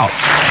that doubt.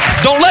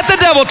 Don't let the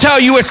devil tell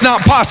you it's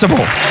not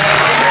possible.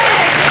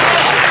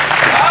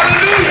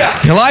 Hallelujah.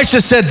 Elisha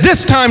said,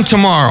 this time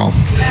tomorrow.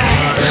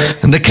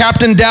 And the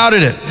captain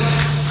doubted it.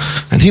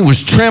 And he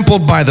was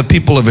trampled by the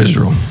people of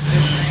Israel.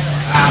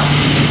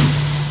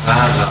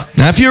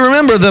 Now, if you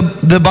remember,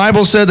 the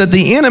Bible said that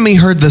the enemy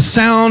heard the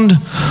sound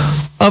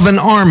of an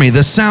army,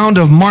 the sound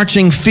of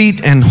marching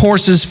feet and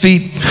horses'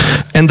 feet,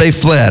 and they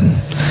fled.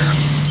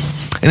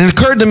 And it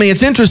occurred to me,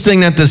 it's interesting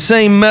that the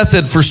same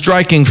method for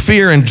striking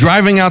fear and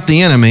driving out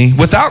the enemy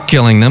without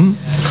killing them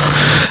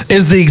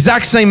is the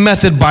exact same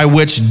method by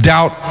which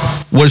doubt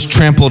was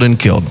trampled and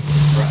killed.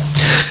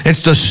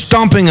 It's the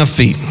stomping of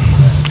feet.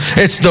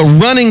 It's the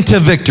running to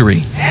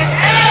victory.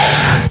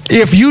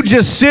 If you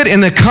just sit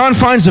in the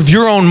confines of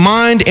your own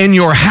mind, in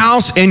your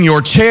house, in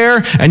your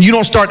chair, and you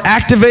don't start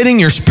activating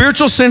your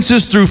spiritual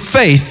senses through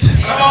faith,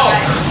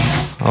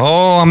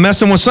 oh, I'm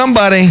messing with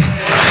somebody.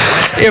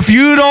 If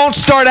you don't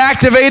start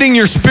activating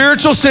your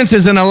spiritual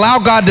senses and allow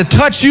God to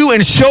touch you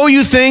and show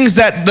you things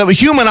that the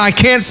human eye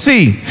can't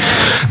see,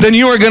 then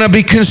you are going to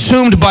be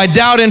consumed by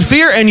doubt and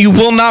fear, and you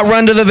will not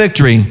run to the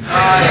victory.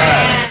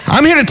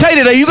 I'm here to tell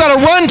you today, you got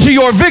to run to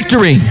your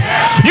victory.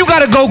 You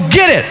got to go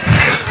get it.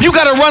 You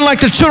got to run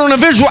like the children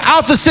of Israel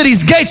out the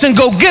city's gates and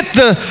go get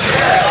the...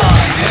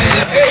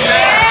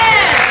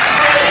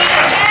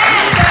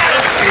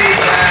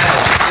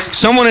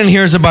 Someone in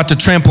here is about to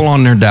trample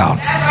on their doubt.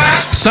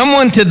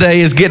 Someone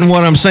today is getting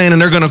what I'm saying,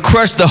 and they're going to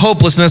crush the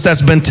hopelessness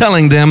that's been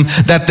telling them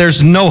that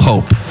there's no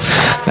hope.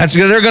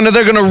 They're going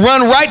to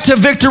run right to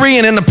victory,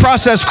 and in the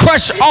process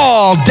crush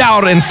all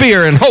doubt and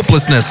fear and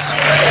hopelessness.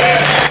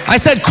 I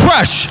said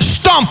crush,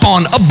 stomp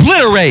on,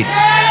 obliterate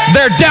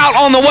their doubt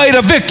on the way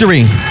to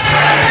victory.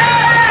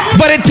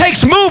 But it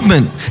takes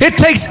movement. It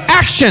takes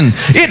action.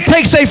 It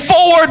takes a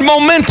forward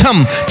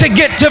momentum to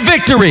get to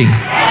victory.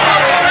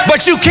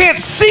 But you can't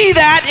see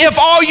that if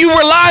all you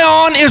rely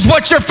on is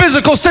what your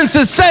physical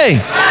senses say.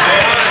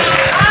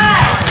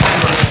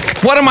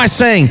 What am I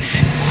saying?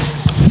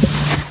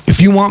 If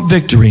you want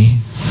victory,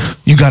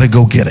 you got to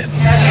go get it.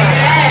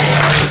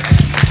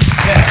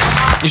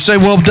 You say,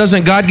 well,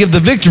 doesn't God give the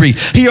victory?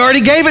 He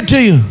already gave it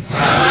to you.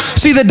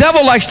 See, the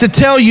devil likes to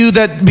tell you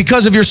that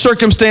because of your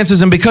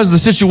circumstances and because of the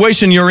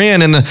situation you're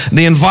in and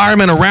the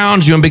environment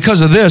around you and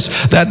because of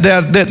this,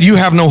 that you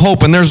have no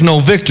hope and there's no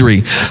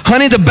victory.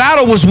 Honey, the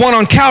battle was won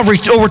on Calvary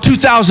over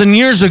 2,000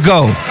 years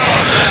ago.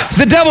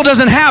 The devil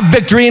doesn't have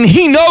victory, and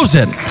he knows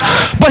it.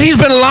 But he's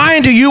been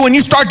lying to you when you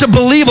start to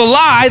believe a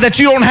lie that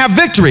you don't have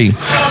victory.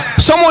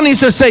 Someone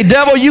needs to say,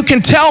 devil, you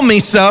can tell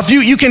me stuff.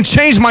 You can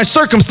change my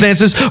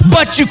circumstances,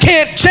 but you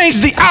can't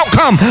change the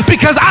outcome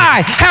because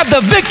I have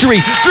the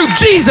victory through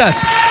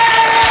Jesus.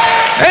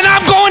 And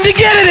I'm going to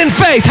get it in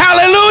faith.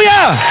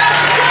 Hallelujah.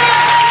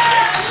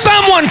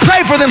 Someone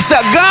pray for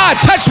themselves. God,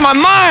 touch my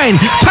mind,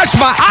 touch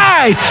my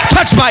eyes,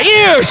 touch my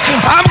ears.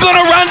 I'm going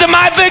to run to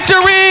my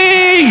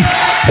victory.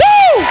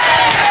 Woo!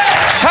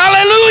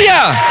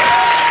 Hallelujah.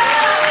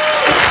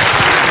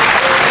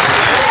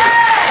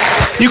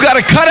 You got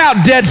to cut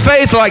out dead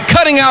faith like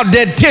cutting out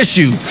dead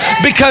tissue,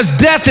 because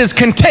death is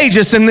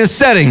contagious in this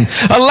setting.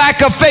 A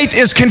lack of faith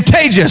is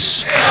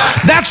contagious.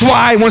 That's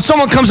why when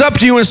someone comes up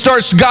to you and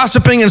starts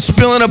gossiping and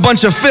spilling a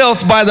bunch of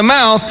filth by the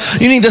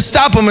mouth, you need to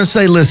stop them and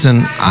say,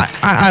 listen,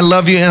 I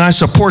love you and I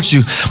support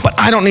you, but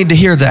I don't need to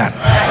hear that.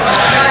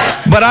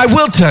 But I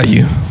will tell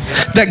you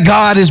that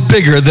God is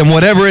bigger than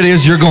whatever it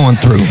is you're going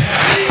through.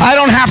 I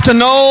don't have to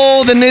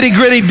know the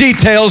nitty-gritty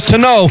details to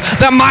know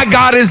that my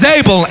God is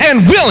able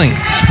and willing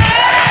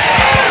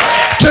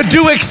to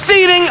do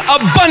exceeding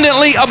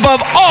abundantly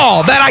above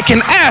all that I can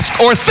ask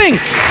or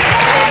think.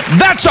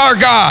 That's our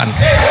God.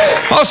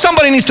 Oh,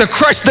 somebody needs to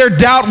crush their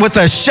doubt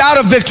with a shout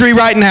of victory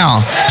right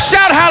now.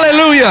 Shout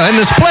hallelujah in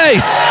this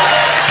place.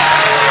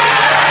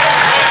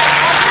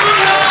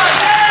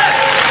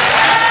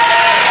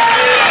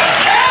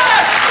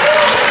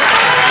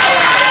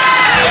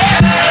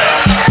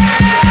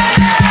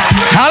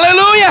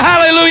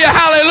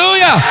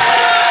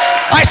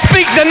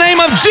 the name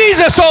of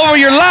Jesus over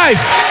your life.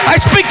 I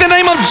speak the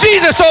name of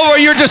Jesus over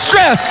your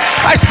distress.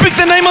 I speak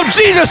the name of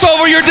Jesus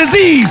over your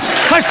disease.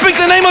 I speak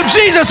the name of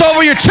Jesus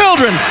over your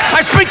children.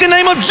 I speak the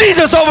name of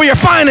Jesus over your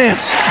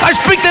finance. I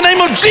speak the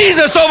name of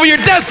Jesus over your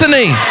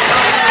destiny.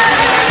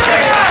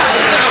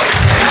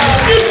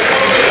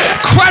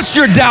 Crush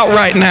your doubt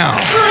right now.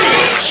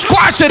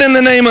 Squash it in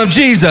the name of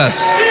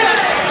Jesus.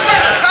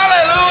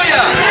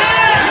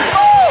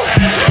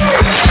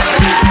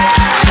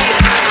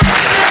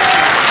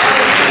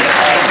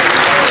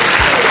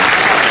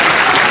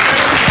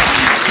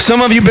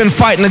 Some of you have been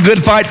fighting a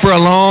good fight for a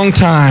long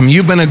time.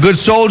 You've been a good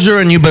soldier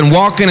and you've been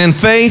walking in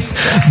faith,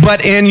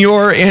 but in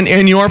your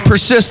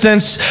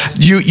persistence,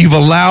 you've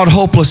allowed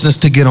hopelessness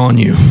to get on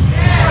you.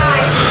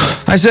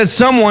 I said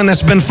someone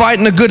that's been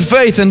fighting a good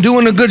faith and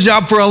doing a good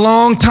job for a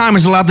long time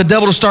has allowed the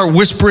devil to start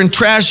whispering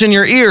trash in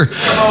your ear,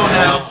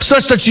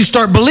 such that you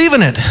start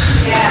believing it.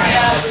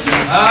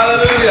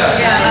 Hallelujah.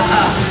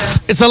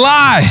 It's a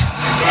lie.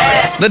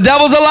 The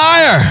devil's a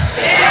liar.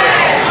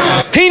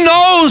 He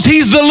knows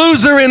he's the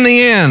loser in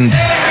the end.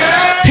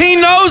 He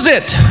knows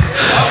it.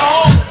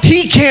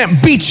 He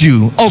can't beat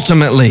you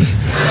ultimately.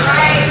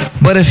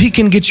 But if he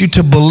can get you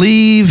to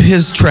believe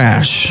his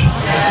trash,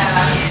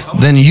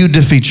 then you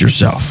defeat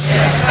yourself.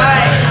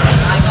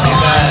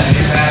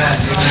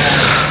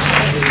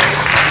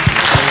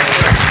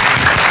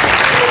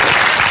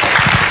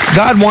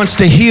 God wants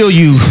to heal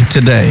you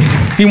today.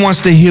 He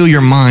wants to heal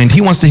your mind.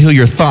 He wants to heal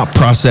your thought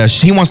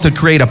process. He wants to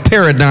create a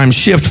paradigm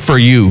shift for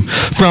you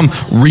from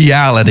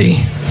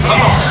reality.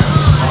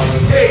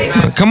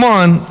 Come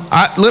on.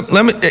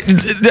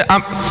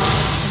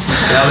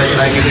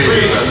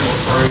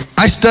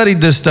 I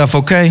studied this stuff,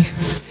 okay?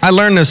 I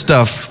learned this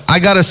stuff. I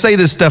got to say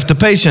this stuff to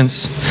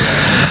patients.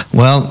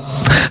 Well,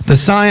 the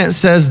science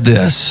says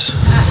this,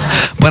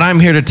 but I'm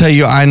here to tell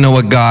you I know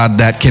a God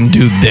that can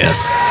do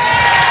this.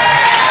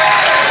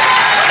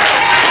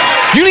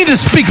 You need to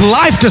speak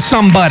life to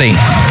somebody.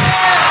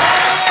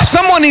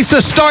 Someone needs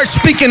to start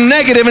speaking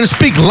negative and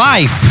speak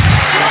life.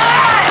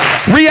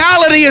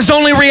 Reality is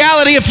only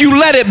reality if you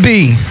let it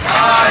be.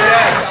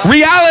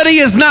 Reality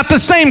is not the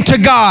same to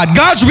God.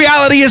 God's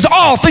reality is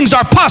all things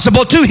are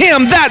possible to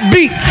him that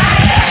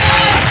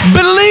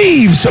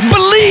believes.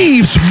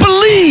 Believe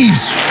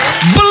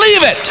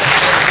it.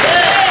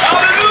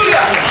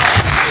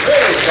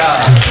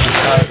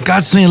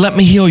 God's saying, let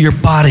me heal your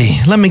body.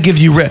 Let me give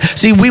you rest.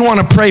 See, we want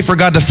to pray for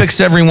God to fix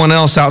everyone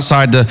else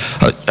outside of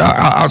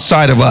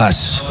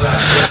us.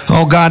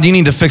 Oh, God, you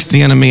need to fix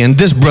the enemy. And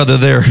this brother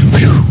there,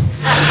 whew,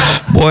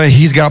 boy,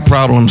 he's got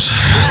problems.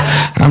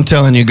 I'm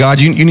telling you, God,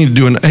 you need to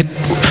do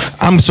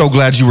I'm so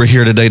glad you were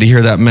here today to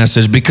hear that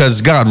message,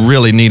 because God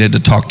really needed to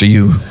talk to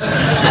you.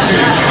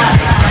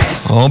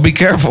 Oh, be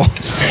careful.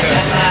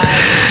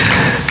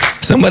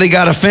 Somebody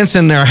got a fence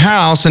in their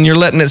house and you're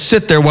letting it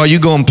sit there while you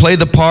go and play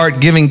the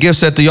part, giving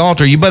gifts at the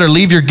altar. You better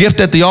leave your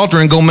gift at the altar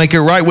and go make it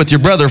right with your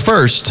brother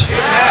first.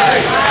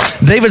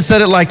 David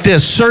said it like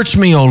this: search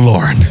me, O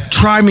Lord.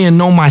 Try me and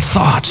know my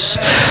thoughts.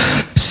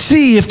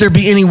 See if there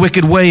be any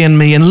wicked way in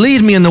me and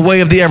lead me in the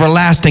way of the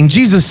everlasting.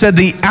 Jesus said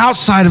the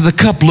outside of the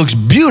cup looks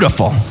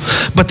beautiful,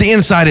 but the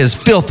inside is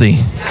filthy.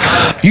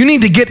 You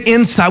need to get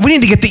inside. We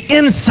need to get the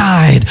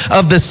inside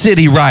of the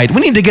city right.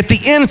 We need to get the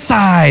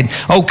inside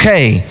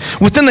okay.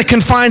 Within the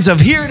confines of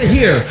here to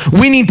here,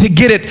 we need to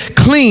get it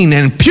clean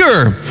and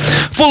pure,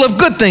 full of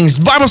good things.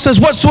 The Bible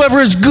says whatsoever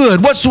is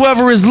good,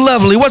 whatsoever is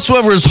lovely,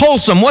 whatsoever is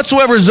wholesome,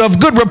 whatsoever is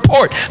of good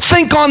report.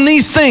 Think on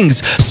these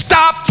things.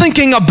 Stop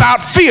thinking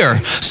about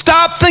fear.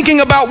 Stop thinking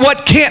about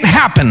what can't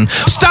happen.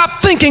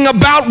 Stop thinking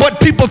about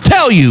what people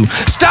tell you.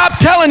 Stop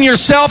telling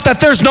yourself that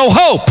there's no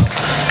hope.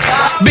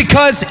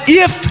 Because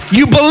if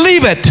you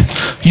believe it,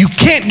 you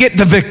can't get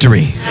the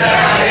victory.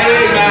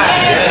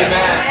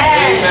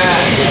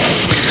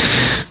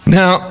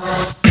 Now,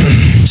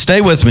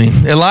 stay with me.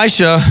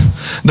 Elisha,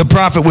 the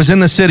prophet, was in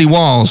the city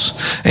walls,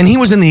 and he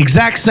was in the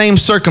exact same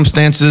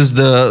circumstances,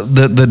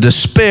 the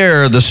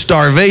despair, the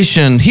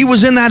starvation. He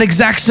was in that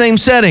exact same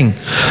setting.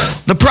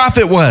 The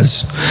prophet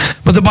was.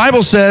 But the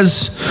Bible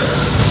says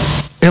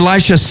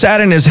Elisha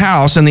sat in his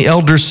house, and the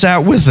elders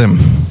sat with him.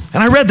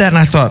 And I read that, and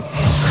I thought,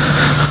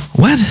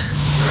 what?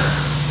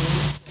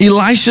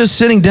 Elisha's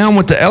sitting down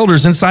with the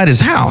elders inside his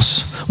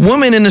house.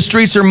 Women in the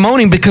streets are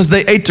moaning because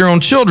they ate their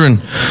own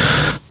children.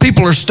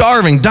 People are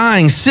starving,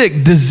 dying,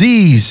 sick,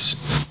 disease.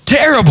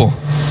 Terrible.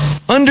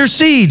 Under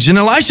siege. And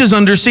Elisha's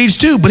under siege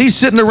too, but he's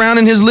sitting around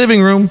in his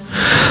living room.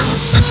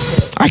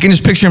 I can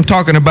just picture him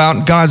talking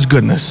about God's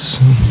goodness,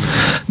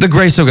 the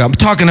grace of God,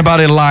 talking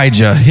about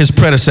Elijah, his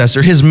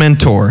predecessor, his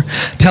mentor,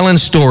 telling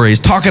stories,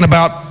 talking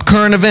about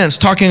current events,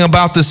 talking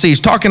about the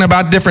siege, talking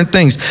about different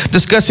things,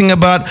 discussing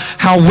about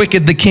how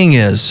wicked the king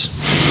is.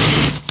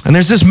 And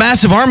there's this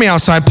massive army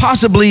outside,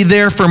 possibly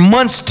there for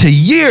months to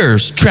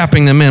years,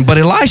 trapping them in. But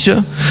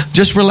Elisha,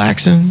 just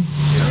relaxing,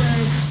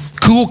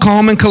 cool,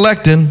 calm, and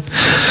collected.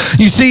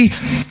 You see,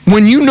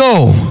 when you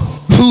know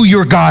who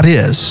your God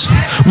is,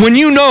 when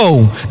you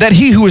know that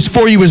he who is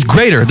for you is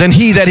greater than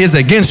he that is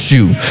against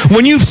you,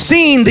 when you've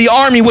seen the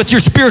army with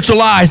your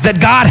spiritual eyes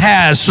that God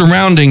has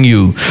surrounding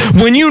you,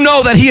 when you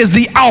know that he is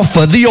the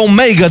Alpha, the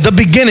Omega, the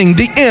beginning,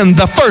 the end,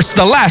 the first,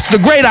 the last, the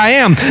great I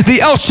am, the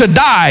El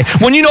Shaddai,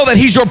 when you know that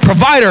he's your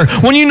provider,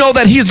 when you know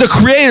that he's the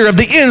creator of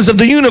the ends of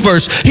the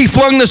universe, he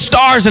flung the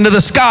stars into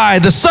the sky,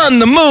 the sun,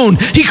 the moon,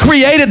 he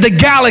created the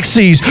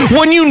galaxies.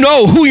 When you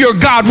know who your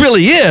God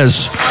really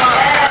is,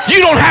 you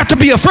don't have to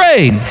be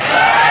afraid.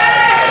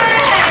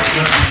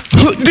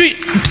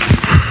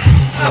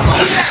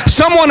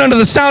 Someone under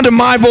the sound of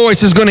my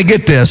voice is going to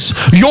get this.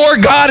 Your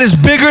God is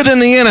bigger than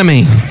the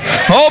enemy.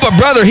 Oh, but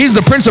brother, he's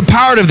the prince of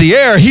power of the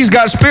air. He's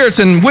got spirits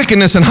and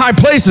wickedness in high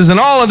places and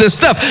all of this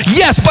stuff.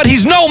 Yes, but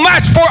he's no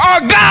match for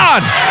our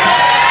God.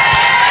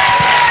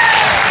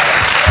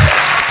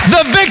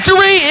 The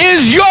victory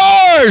is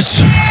yours.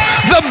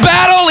 The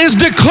battle is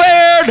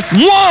declared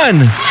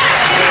won.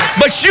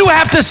 But you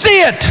have to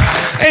see it,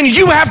 and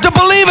you have to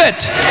believe it.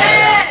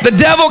 The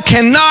devil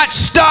cannot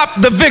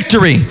stop the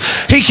victory.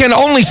 He can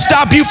only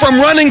stop you from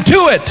running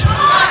to it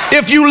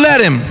if you let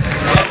him.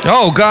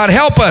 Oh, God,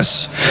 help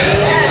us.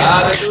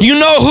 You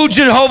know who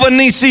Jehovah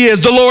Nissi is.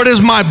 The Lord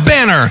is my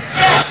banner.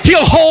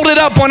 He'll hold it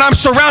up when I'm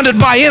surrounded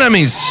by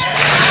enemies.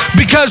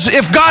 Because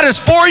if God is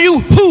for you,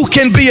 who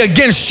can be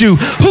against you?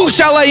 Who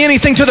shall lay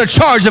anything to the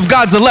charge of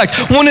God's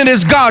elect when it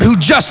is God who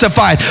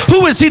justifieth?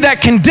 Who is he that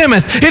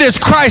condemneth? It is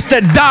Christ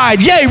that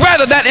died, yea,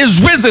 rather that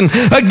is risen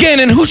again.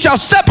 And who shall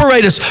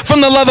separate us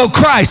from the love of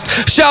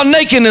Christ? Shall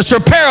nakedness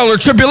or peril or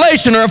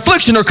tribulation or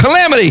affliction or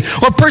calamity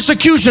or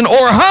persecution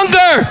or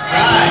hunger?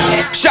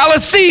 Shall a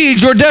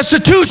siege or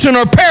destitution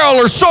or peril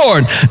or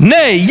sword?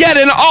 Nay, yet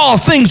in all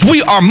things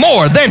we are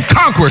more than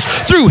conquerors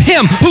through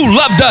him who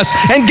loved us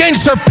and gained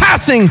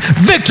surpassing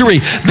victory.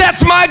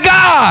 That's my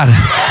God.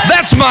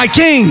 That's my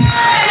King.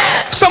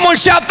 Someone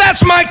shout,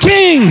 that's my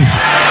King.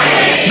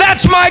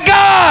 That's my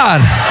God.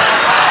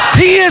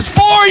 He is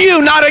for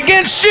you, not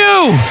against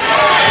you.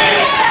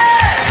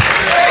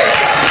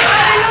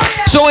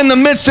 So in the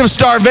midst of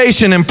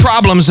starvation and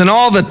problems and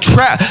all the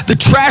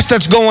trash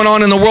that's going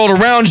on in the world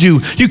around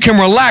you, you can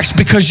relax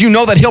because you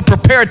know that he'll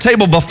prepare a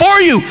table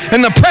before you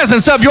in the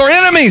presence of your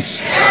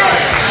enemies.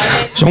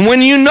 So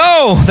when you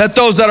know that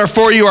those that are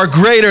for you are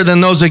greater than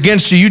those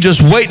against you, you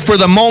just wait for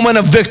the moment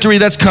of victory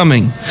that's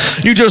coming.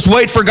 You just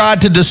wait for God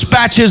to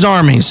dispatch his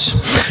armies.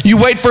 You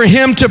wait for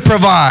him to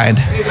provide.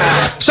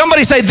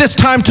 Somebody say, this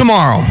time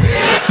tomorrow.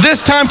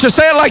 This time, to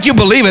say it like you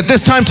believe it,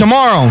 this time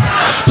tomorrow.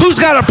 Who's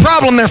got a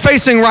problem they're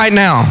facing right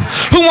now?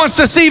 Who wants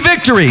to see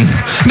victory?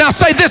 Now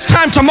say, this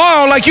time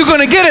tomorrow, like you're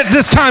going to get it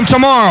this time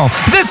tomorrow.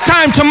 This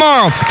time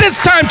tomorrow. This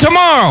time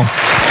tomorrow.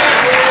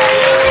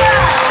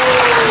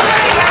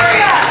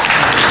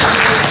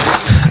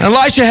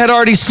 Elisha had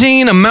already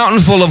seen a mountain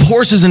full of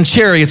horses and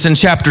chariots in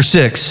chapter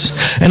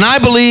 6. And I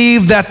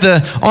believe that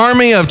the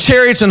army of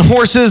chariots and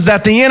horses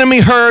that the enemy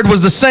heard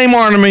was the same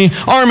army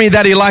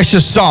that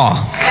Elisha saw.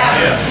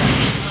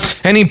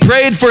 And he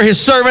prayed for his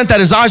servant that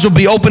his eyes would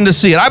be open to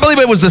see it. I believe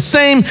it was the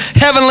same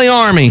heavenly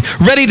army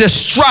ready to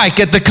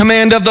strike at the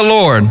command of the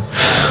Lord.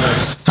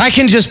 I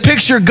can just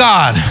picture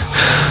God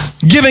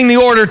giving the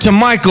order to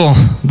Michael,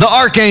 the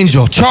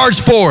archangel, charge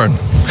forward,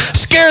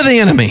 scare the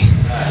enemy.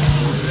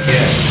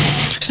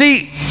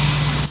 See,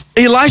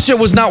 Elisha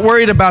was not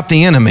worried about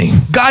the enemy.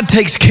 God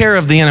takes care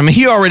of the enemy.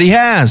 He already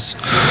has.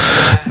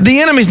 The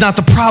enemy's not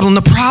the problem.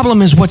 The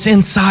problem is what's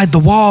inside the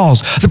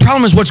walls. The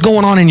problem is what's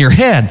going on in your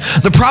head.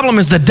 The problem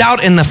is the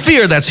doubt and the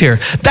fear that's here.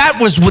 That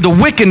was the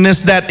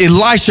wickedness that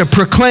Elisha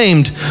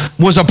proclaimed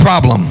was a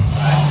problem.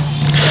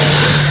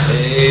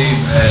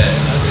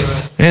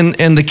 Amen.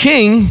 And the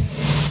king,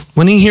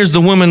 when he hears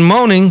the woman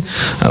moaning,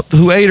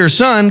 who ate her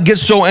son,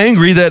 gets so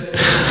angry that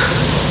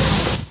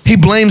he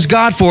blames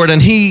God for it,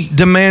 and he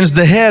demands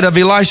the head of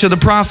Elisha the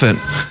prophet,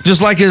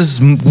 just like his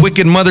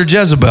wicked mother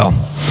Jezebel.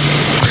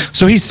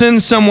 So he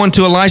sends someone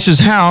to Elisha's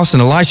house,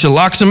 and Elisha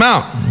locks him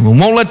out and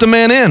won't let the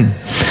man in.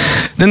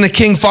 Then the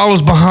king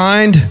follows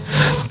behind,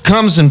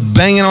 comes and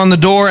banging on the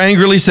door,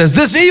 angrily says,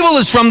 this evil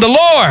is from the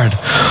Lord.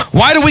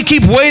 Why do we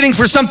keep waiting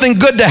for something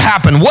good to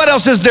happen? What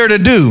else is there to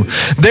do?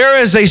 There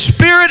is a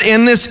spirit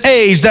in this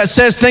age that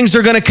says things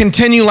are going to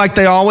continue like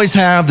they always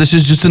have. This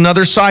is just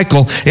another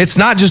cycle. It's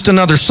not just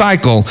another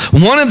cycle.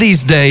 One of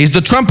these days,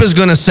 the trump is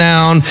going to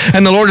sound,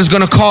 and the Lord is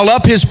going to call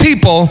up his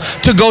people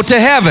to go to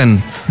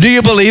heaven. Do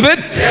you believe it?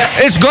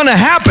 It's going to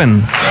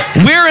happen.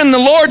 We're on the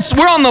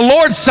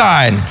Lord's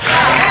side.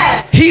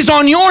 He's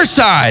on your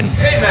side.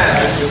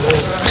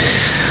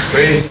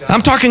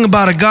 I'm talking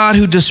about a God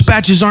who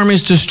dispatches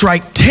armies to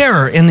strike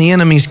terror in the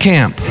enemy's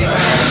camp.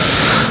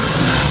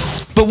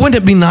 But wouldn't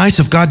it be nice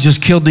if God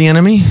just killed the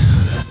enemy?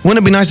 Wouldn't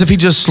it be nice if he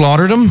just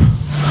slaughtered them?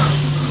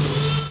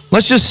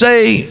 Let's just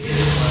say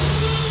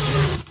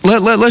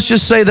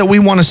that we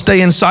want to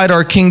stay inside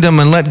our kingdom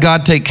and let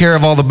God take care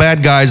of all the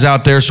bad guys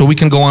out there so we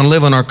can go on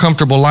living our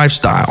comfortable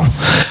lifestyle.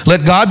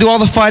 Let God do all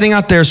the fighting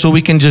out there so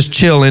we can just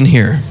chill in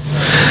here.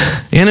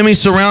 The enemy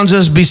surrounds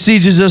us,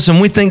 besieges us,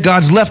 and we think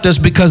God's left us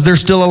because they're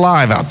still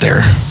alive out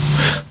there.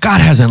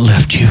 God hasn't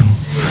left you.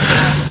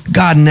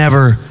 God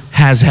never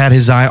has had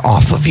his eye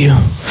off of you.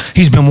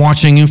 He's been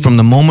watching you from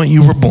the moment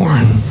you were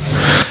born.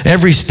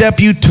 Every step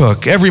you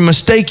took, every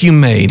mistake you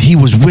made, he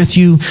was with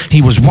you.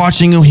 He was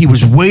watching you. He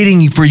was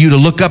waiting for you to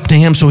look up to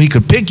him so he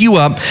could pick you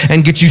up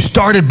and get you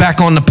started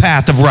back on the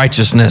path of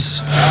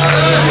righteousness.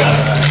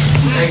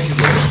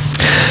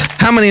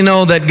 How many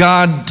know that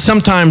God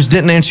sometimes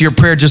didn't answer your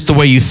prayer just the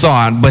way you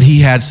thought, but he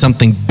had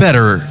something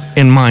better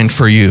in mind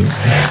for you?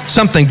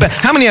 Something better.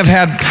 How many have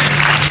had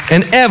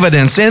an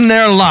evidence in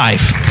their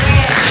life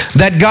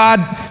that God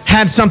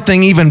had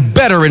something even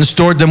better in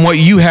store than what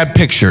you had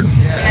pictured?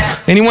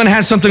 Anyone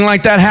had something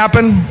like that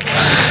happen?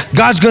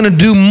 God's going to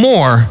do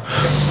more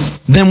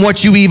than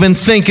what you even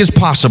think is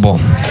possible.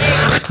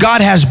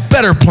 God has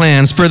better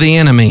plans for the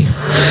enemy.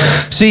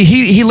 See,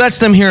 he lets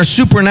them hear a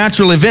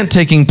supernatural event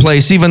taking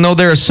place, even though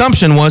their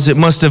assumption was it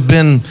must have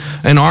been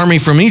an army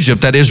from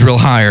Egypt that Israel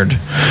hired.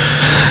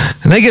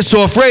 And they get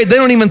so afraid, they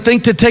don't even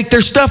think to take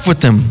their stuff with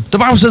them. The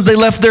Bible says they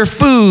left their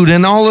food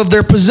and all of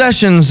their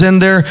possessions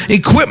and their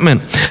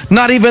equipment,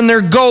 not even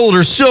their gold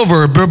or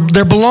silver,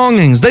 their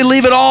belongings. They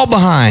leave it all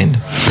behind.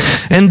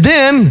 And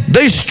then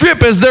they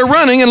strip as they're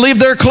running and leave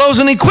their clothes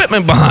and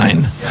equipment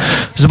behind.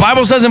 As the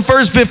Bible says in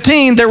verse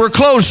 15, there were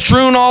clothes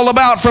strewn all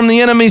about from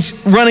the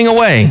enemies running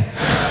away.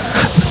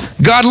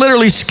 God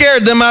literally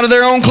scared them out of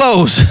their own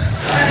clothes.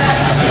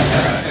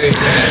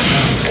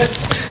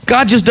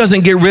 God just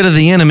doesn't get rid of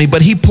the enemy,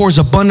 but he pours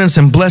abundance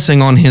and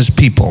blessing on his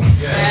people.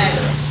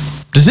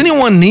 Does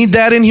anyone need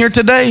that in here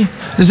today?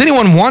 Does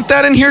anyone want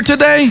that in here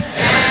today?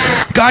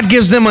 God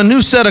gives them a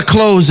new set of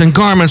clothes and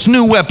garments,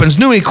 new weapons,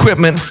 new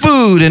equipment,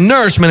 food and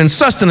nourishment and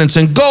sustenance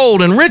and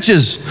gold and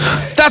riches.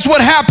 That's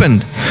what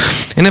happened.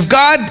 And if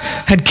God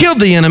had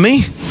killed the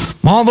enemy,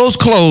 all those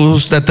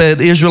clothes that the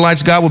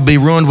Israelites got would be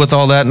ruined with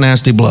all that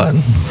nasty blood.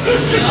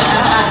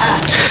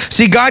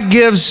 See, God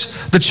gives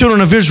the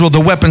children of Israel the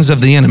weapons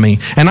of the enemy.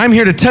 And I'm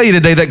here to tell you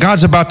today that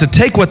God's about to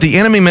take what the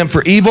enemy meant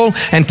for evil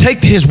and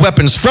take his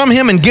weapons from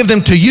him and give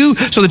them to you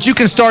so that you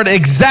can start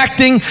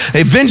exacting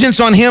a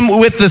vengeance on him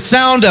with the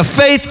sound of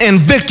faith and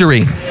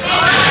victory.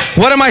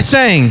 What am I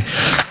saying?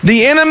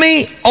 The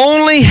enemy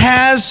only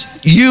has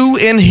you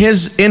in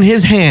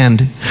his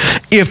hand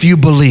if you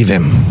believe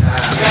him.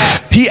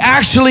 He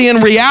actually in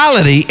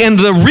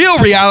the real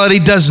reality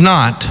does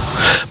not.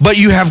 But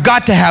you have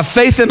got to have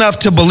faith enough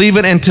to believe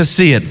it and to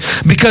see it.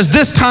 Because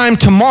this time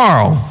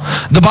tomorrow,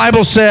 the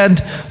Bible said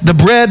the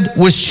bread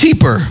was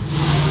cheaper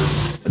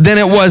than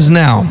it was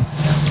now.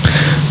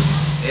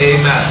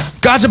 Amen.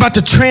 God's about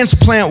to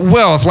transplant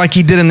wealth like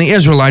he did in the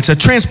Israelites, a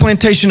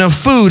transplantation of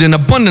food and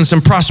abundance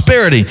and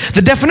prosperity.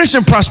 The definition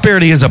of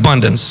prosperity is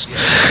abundance.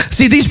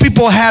 See, these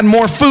people had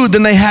more food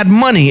than they had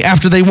money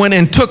after they went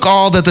and took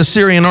all that the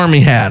Syrian army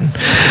had.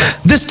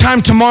 This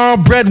time tomorrow,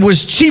 bread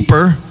was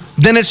cheaper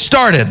than it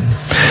started.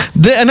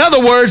 In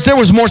other words, there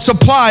was more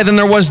supply than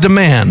there was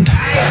demand.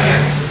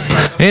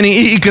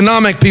 Any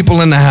economic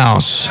people in the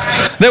house?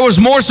 There was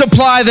more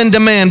supply than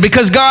demand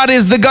because God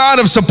is the God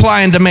of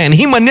supply and demand.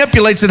 He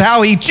manipulates it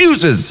how he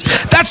chooses.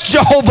 That's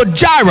Jehovah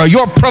Jireh,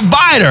 your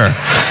provider.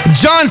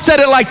 John said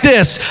it like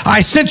this: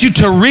 I sent you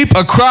to reap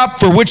a crop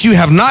for which you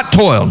have not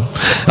toiled.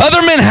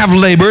 Other men have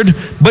labored,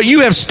 but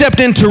you have stepped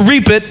in to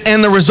reap it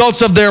and the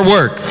results of their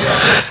work.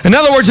 In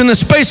other words, in the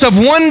space of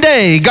one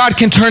day, God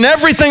can turn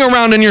everything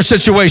around in your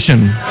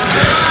situation.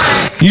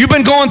 You've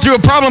been going through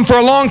a problem for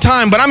a long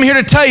time, but I'm here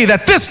to tell you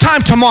that this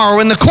time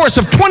tomorrow, in the course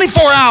of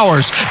 24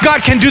 hours,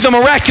 God can do the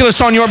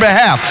miraculous on your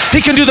behalf.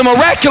 He can do the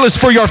miraculous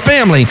for your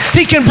family.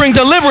 He can bring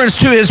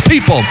deliverance to his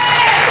people.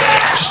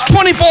 Just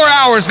 24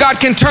 hours, God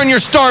can turn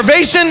your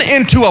starvation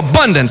into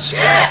abundance.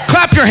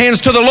 Clap your hands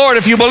to the Lord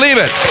if you believe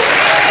it.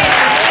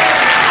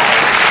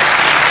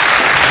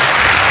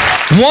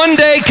 One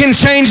day can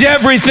change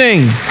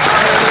everything.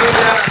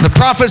 The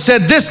prophet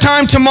said, this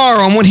time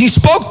tomorrow, and when he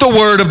spoke the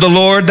word of the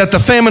Lord that the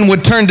famine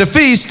would turn to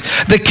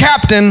feast, the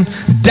captain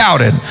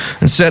doubted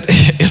and said,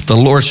 if the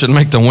Lord should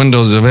make the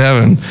windows of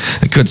heaven,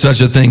 could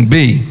such a thing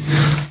be?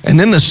 And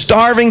then the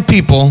starving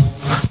people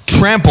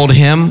trampled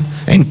him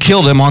and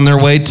killed him on their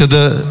way to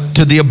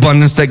the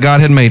abundance that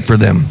God had made for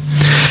them.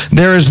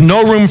 There is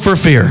no room for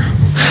fear.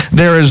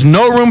 There is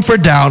no room for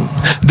doubt.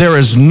 There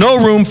is no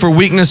room for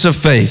weakness of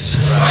faith.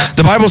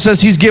 The Bible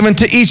says he's given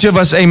to each of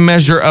us a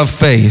measure of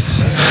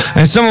faith.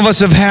 And some of us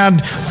have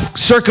had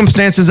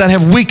circumstances that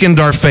have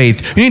weakened our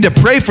faith. You need to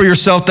pray for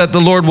yourself that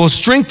the Lord will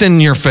strengthen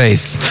your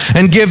faith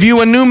and give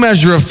you a new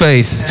measure of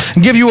faith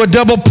and give you a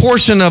double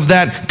portion of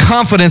that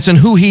confidence in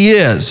who he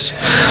is.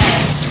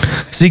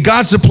 See,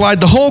 God supplied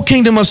the whole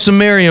kingdom of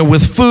Samaria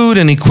with food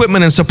and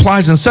equipment and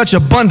supplies in such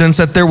abundance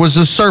that there was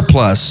a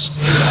surplus.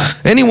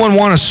 Anyone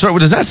want a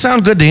surplus? Does that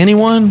sound good to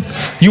anyone?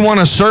 You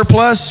want a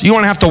surplus? You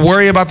want to have to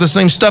worry about the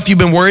same stuff you've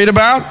been worried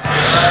about?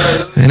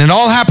 And it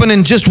all happened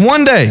in just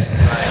one day.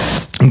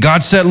 And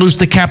God set loose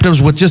the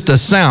captives with just a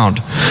sound.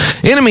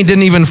 The enemy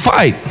didn't even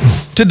fight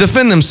to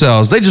defend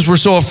themselves. They just were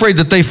so afraid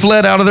that they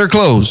fled out of their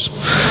clothes.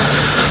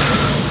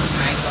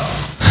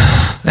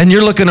 And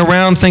you're looking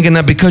around thinking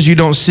that because you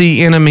don't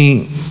see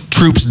enemy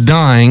troops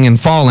dying and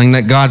falling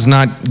that God's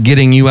not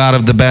getting you out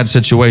of the bad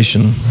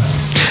situation.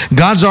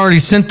 God's already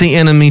sent the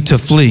enemy to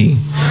flee.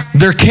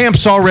 Their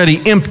camp's already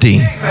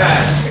empty.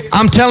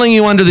 I'm telling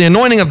you under the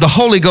anointing of the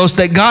Holy Ghost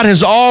that God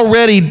has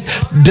already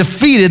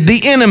defeated the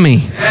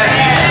enemy.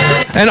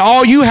 And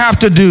all you have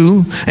to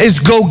do is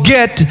go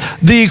get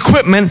the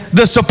equipment,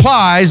 the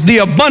supplies, the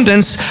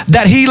abundance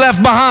that he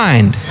left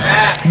behind.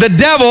 The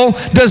devil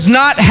does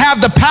not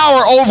have the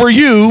power over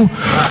you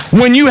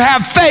when you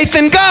have faith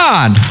in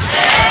God.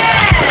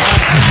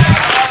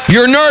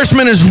 Your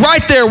nourishment is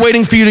right there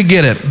waiting for you to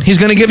get it. He's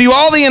going to give you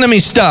all the enemy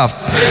stuff.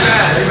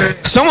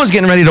 Someone's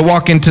getting ready to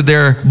walk into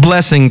their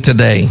blessing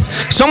today.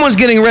 Someone's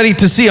getting ready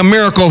to see a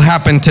miracle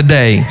happen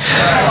today.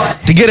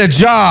 To get a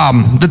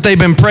job that they've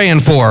been praying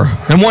for,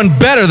 and one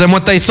better than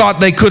what they thought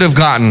they could have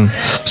gotten.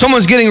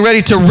 Someone's getting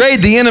ready to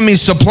raid the enemy's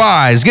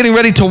supplies, getting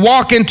ready to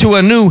walk into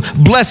a new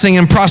blessing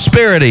and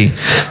prosperity.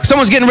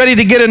 Someone's getting ready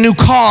to get a new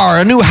car,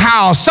 a new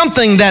house,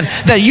 something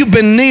that you've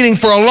been needing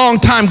for a long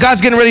time. God's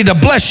getting ready to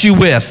bless you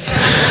with.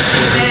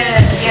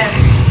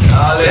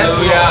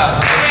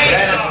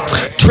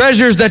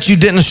 Treasures that you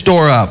didn't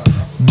store up.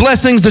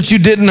 Blessings that you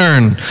didn't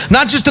earn.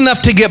 Not just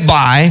enough to get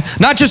by.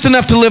 Not just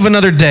enough to live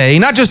another day.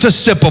 Not just a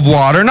sip of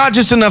water. Not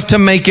just enough to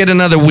make it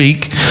another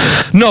week.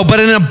 No, but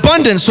an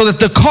abundance so that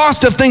the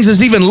cost of things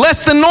is even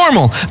less than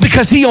normal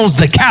because he owns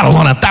the cattle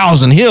on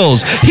 1,000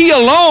 hills. He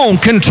alone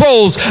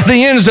controls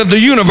the ends of the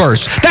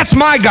universe. That's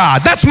my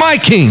God. That's my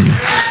King.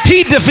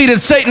 He defeated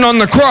Satan on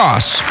the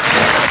cross.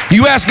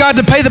 You ask God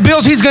to pay the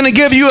bills, he's going to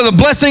give you the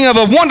blessing of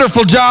a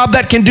wonderful job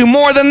that can do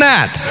more than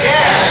that.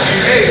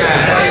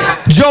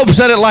 Job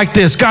said it like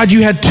this: God,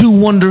 you had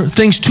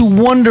things too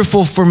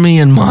wonderful for me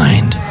in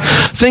mind.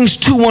 Things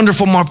too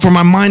wonderful for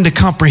my mind to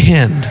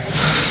comprehend.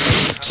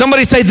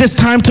 Somebody say, this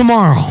time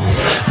tomorrow.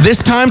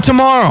 This time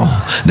tomorrow.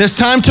 This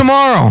time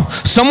tomorrow.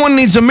 Someone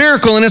needs a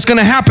miracle and it's going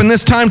to happen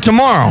this time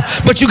tomorrow.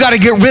 But you got to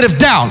get rid of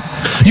doubt.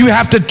 You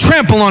have to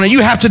trample on it.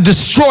 You have to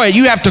destroy it.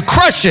 You have to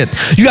crush it.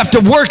 You have to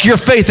work your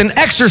faith and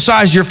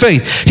exercise your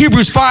faith.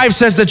 Hebrews 5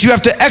 says that you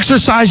have to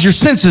exercise your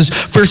senses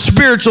for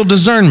spiritual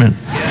discernment.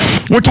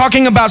 We're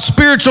talking about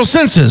spiritual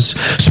senses,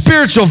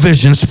 spiritual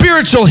vision,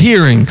 spiritual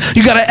hearing.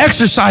 You got to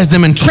exercise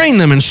them and train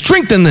them and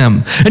strengthen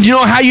them. And you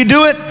know how you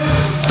do it?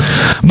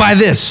 By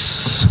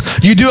this.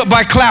 You do it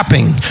by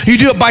clapping. You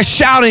do it by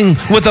shouting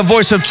with a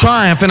voice of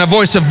triumph and a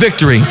voice of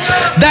victory.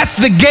 That's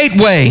the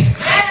gateway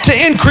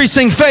to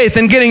increasing faith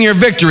and getting your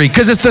victory,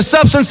 because it's the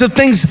substance of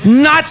things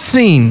not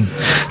seen.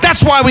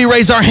 That's why we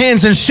raise our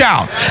hands and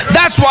shout.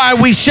 That's why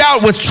we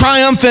shout with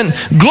triumphant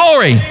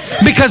glory,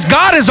 because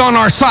God is on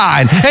our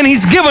side and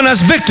he's given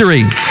us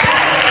victory.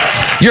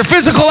 Your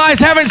physical eyes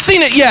haven't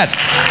seen it yet.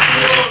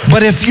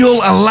 But if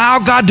you'll allow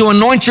God to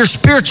anoint your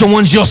spiritual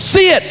ones, you'll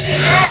see it.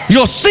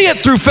 You'll see it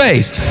through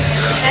faith.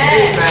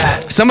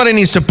 Somebody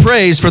needs to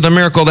praise for the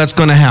miracle that's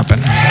going to happen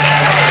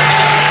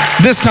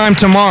this time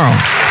tomorrow.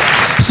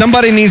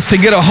 Somebody needs to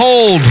get a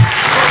hold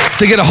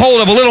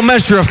of a little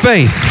measure of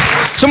faith.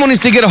 Someone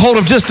needs to get a hold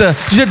of just a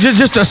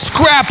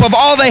scrap of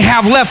all they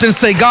have left and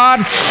say,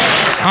 God,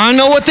 I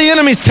know what the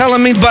enemy's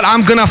telling me, but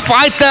I'm going to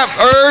fight that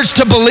urge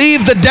to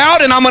believe the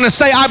doubt, and I'm going to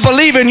say, I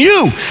believe in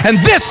you. And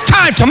this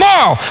time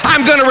tomorrow,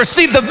 I'm going to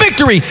receive the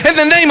victory in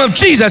the name of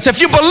Jesus. If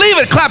you believe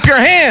it, clap your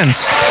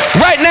hands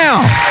right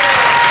now.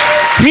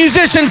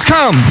 Musicians,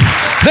 come.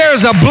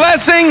 There's a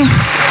blessing.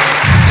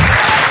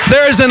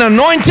 There is an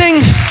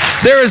anointing.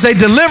 There is a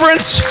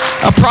deliverance,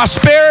 a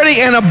prosperity,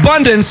 and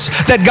abundance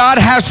that God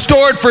has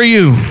stored for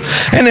you.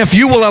 And if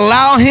you will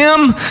allow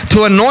him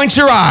to anoint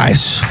your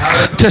eyes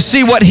to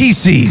see what he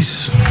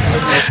sees,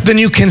 then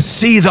you can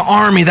see the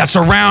army that's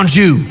around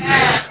you,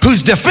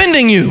 who's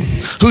defending you,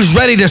 who's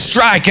ready to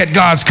strike at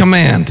God's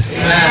command.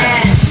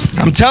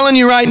 I'm telling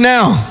you right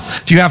now,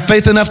 if you have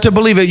faith enough to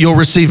believe it, you'll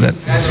receive it.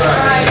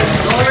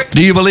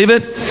 Do you believe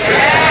it?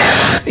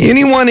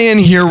 Anyone in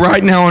here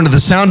right now under the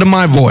sound of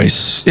my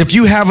voice, if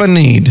you have a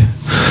need,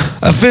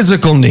 a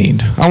physical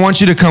need, I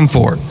want you to come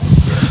forward.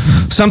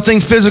 Something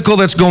physical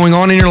that's going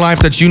on in your life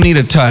that you need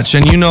a touch,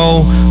 and you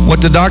know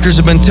what the doctors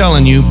have been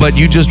telling you, but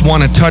you just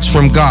want a touch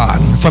from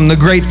God, from the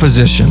great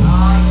physician.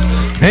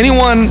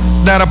 Anyone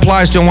that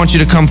applies to, I want you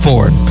to come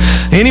forward.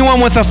 Anyone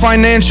with a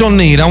financial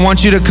need, I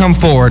want you to come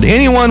forward.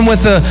 Anyone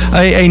with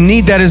a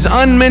need that is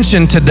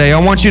unmentioned today,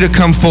 I want you to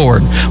come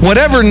forward.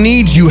 Whatever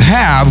needs you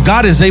have,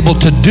 God is able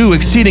to do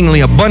exceedingly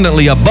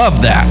abundantly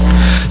above that.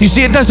 You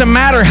see, it doesn't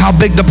matter how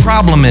big the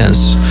problem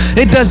is.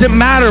 It doesn't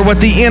matter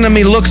what the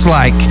enemy looks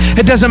like.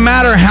 It doesn't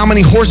matter how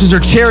many horses or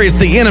chariots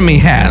the enemy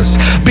has,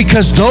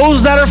 because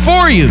those that are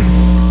for you,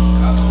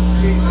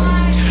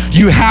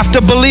 you have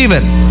to believe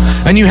it.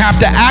 And you have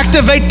to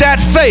activate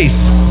that faith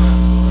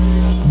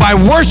by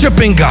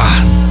worshiping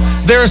God.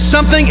 There is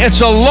something,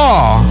 it's a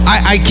law.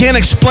 I can't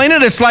explain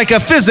it. It's like a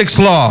physics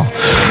law.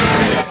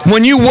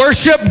 When you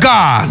worship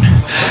God,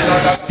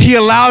 he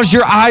allows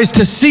your eyes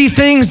to see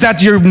things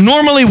that you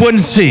normally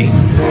wouldn't see.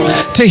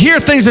 to hear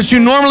things that you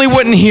normally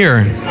wouldn't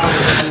hear.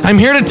 I'm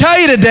here to tell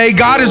you today,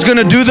 God is going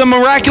to do the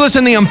miraculous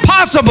and the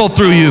impossible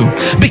through you,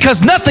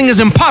 because nothing is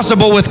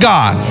impossible with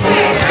God.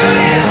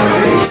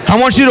 I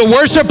want you to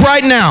worship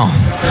right now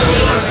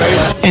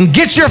and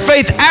get your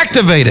faith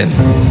activated.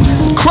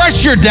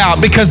 Crush your doubt,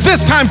 because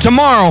this time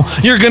tomorrow,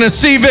 you're going to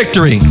see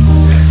victory.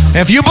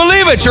 If you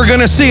believe it, you're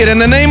going to see it in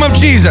the name of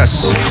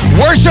Jesus.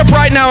 Worship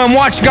right now and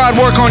watch God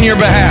work on your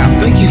behalf.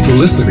 Thank you for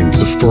listening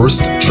to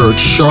First Church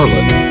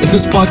Charlotte. If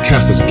this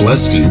podcast has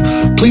blessed you,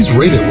 please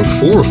rate it with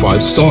 4 or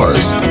 5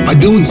 stars. By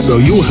doing so,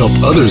 you will help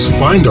others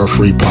find our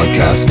free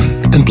podcast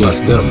and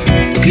bless them.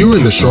 If you're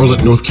in the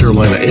Charlotte, North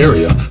Carolina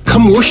area,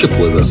 come worship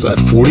with us at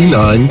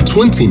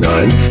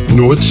 4929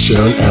 North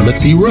Sharon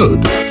Amity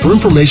Road. For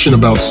information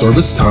about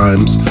service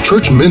times,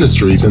 church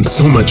ministries, and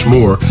so much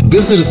more,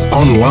 visit us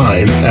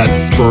online at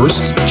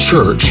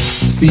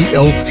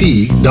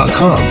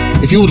firstchurchclt.com.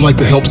 If you would like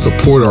to help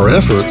support our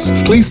efforts,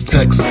 please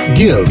text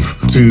GIVE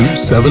to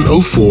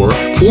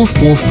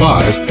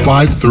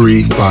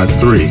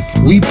 704-445-5353.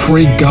 We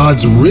pray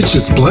God's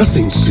richest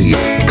blessings to you.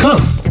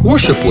 Come,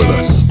 worship with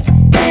us.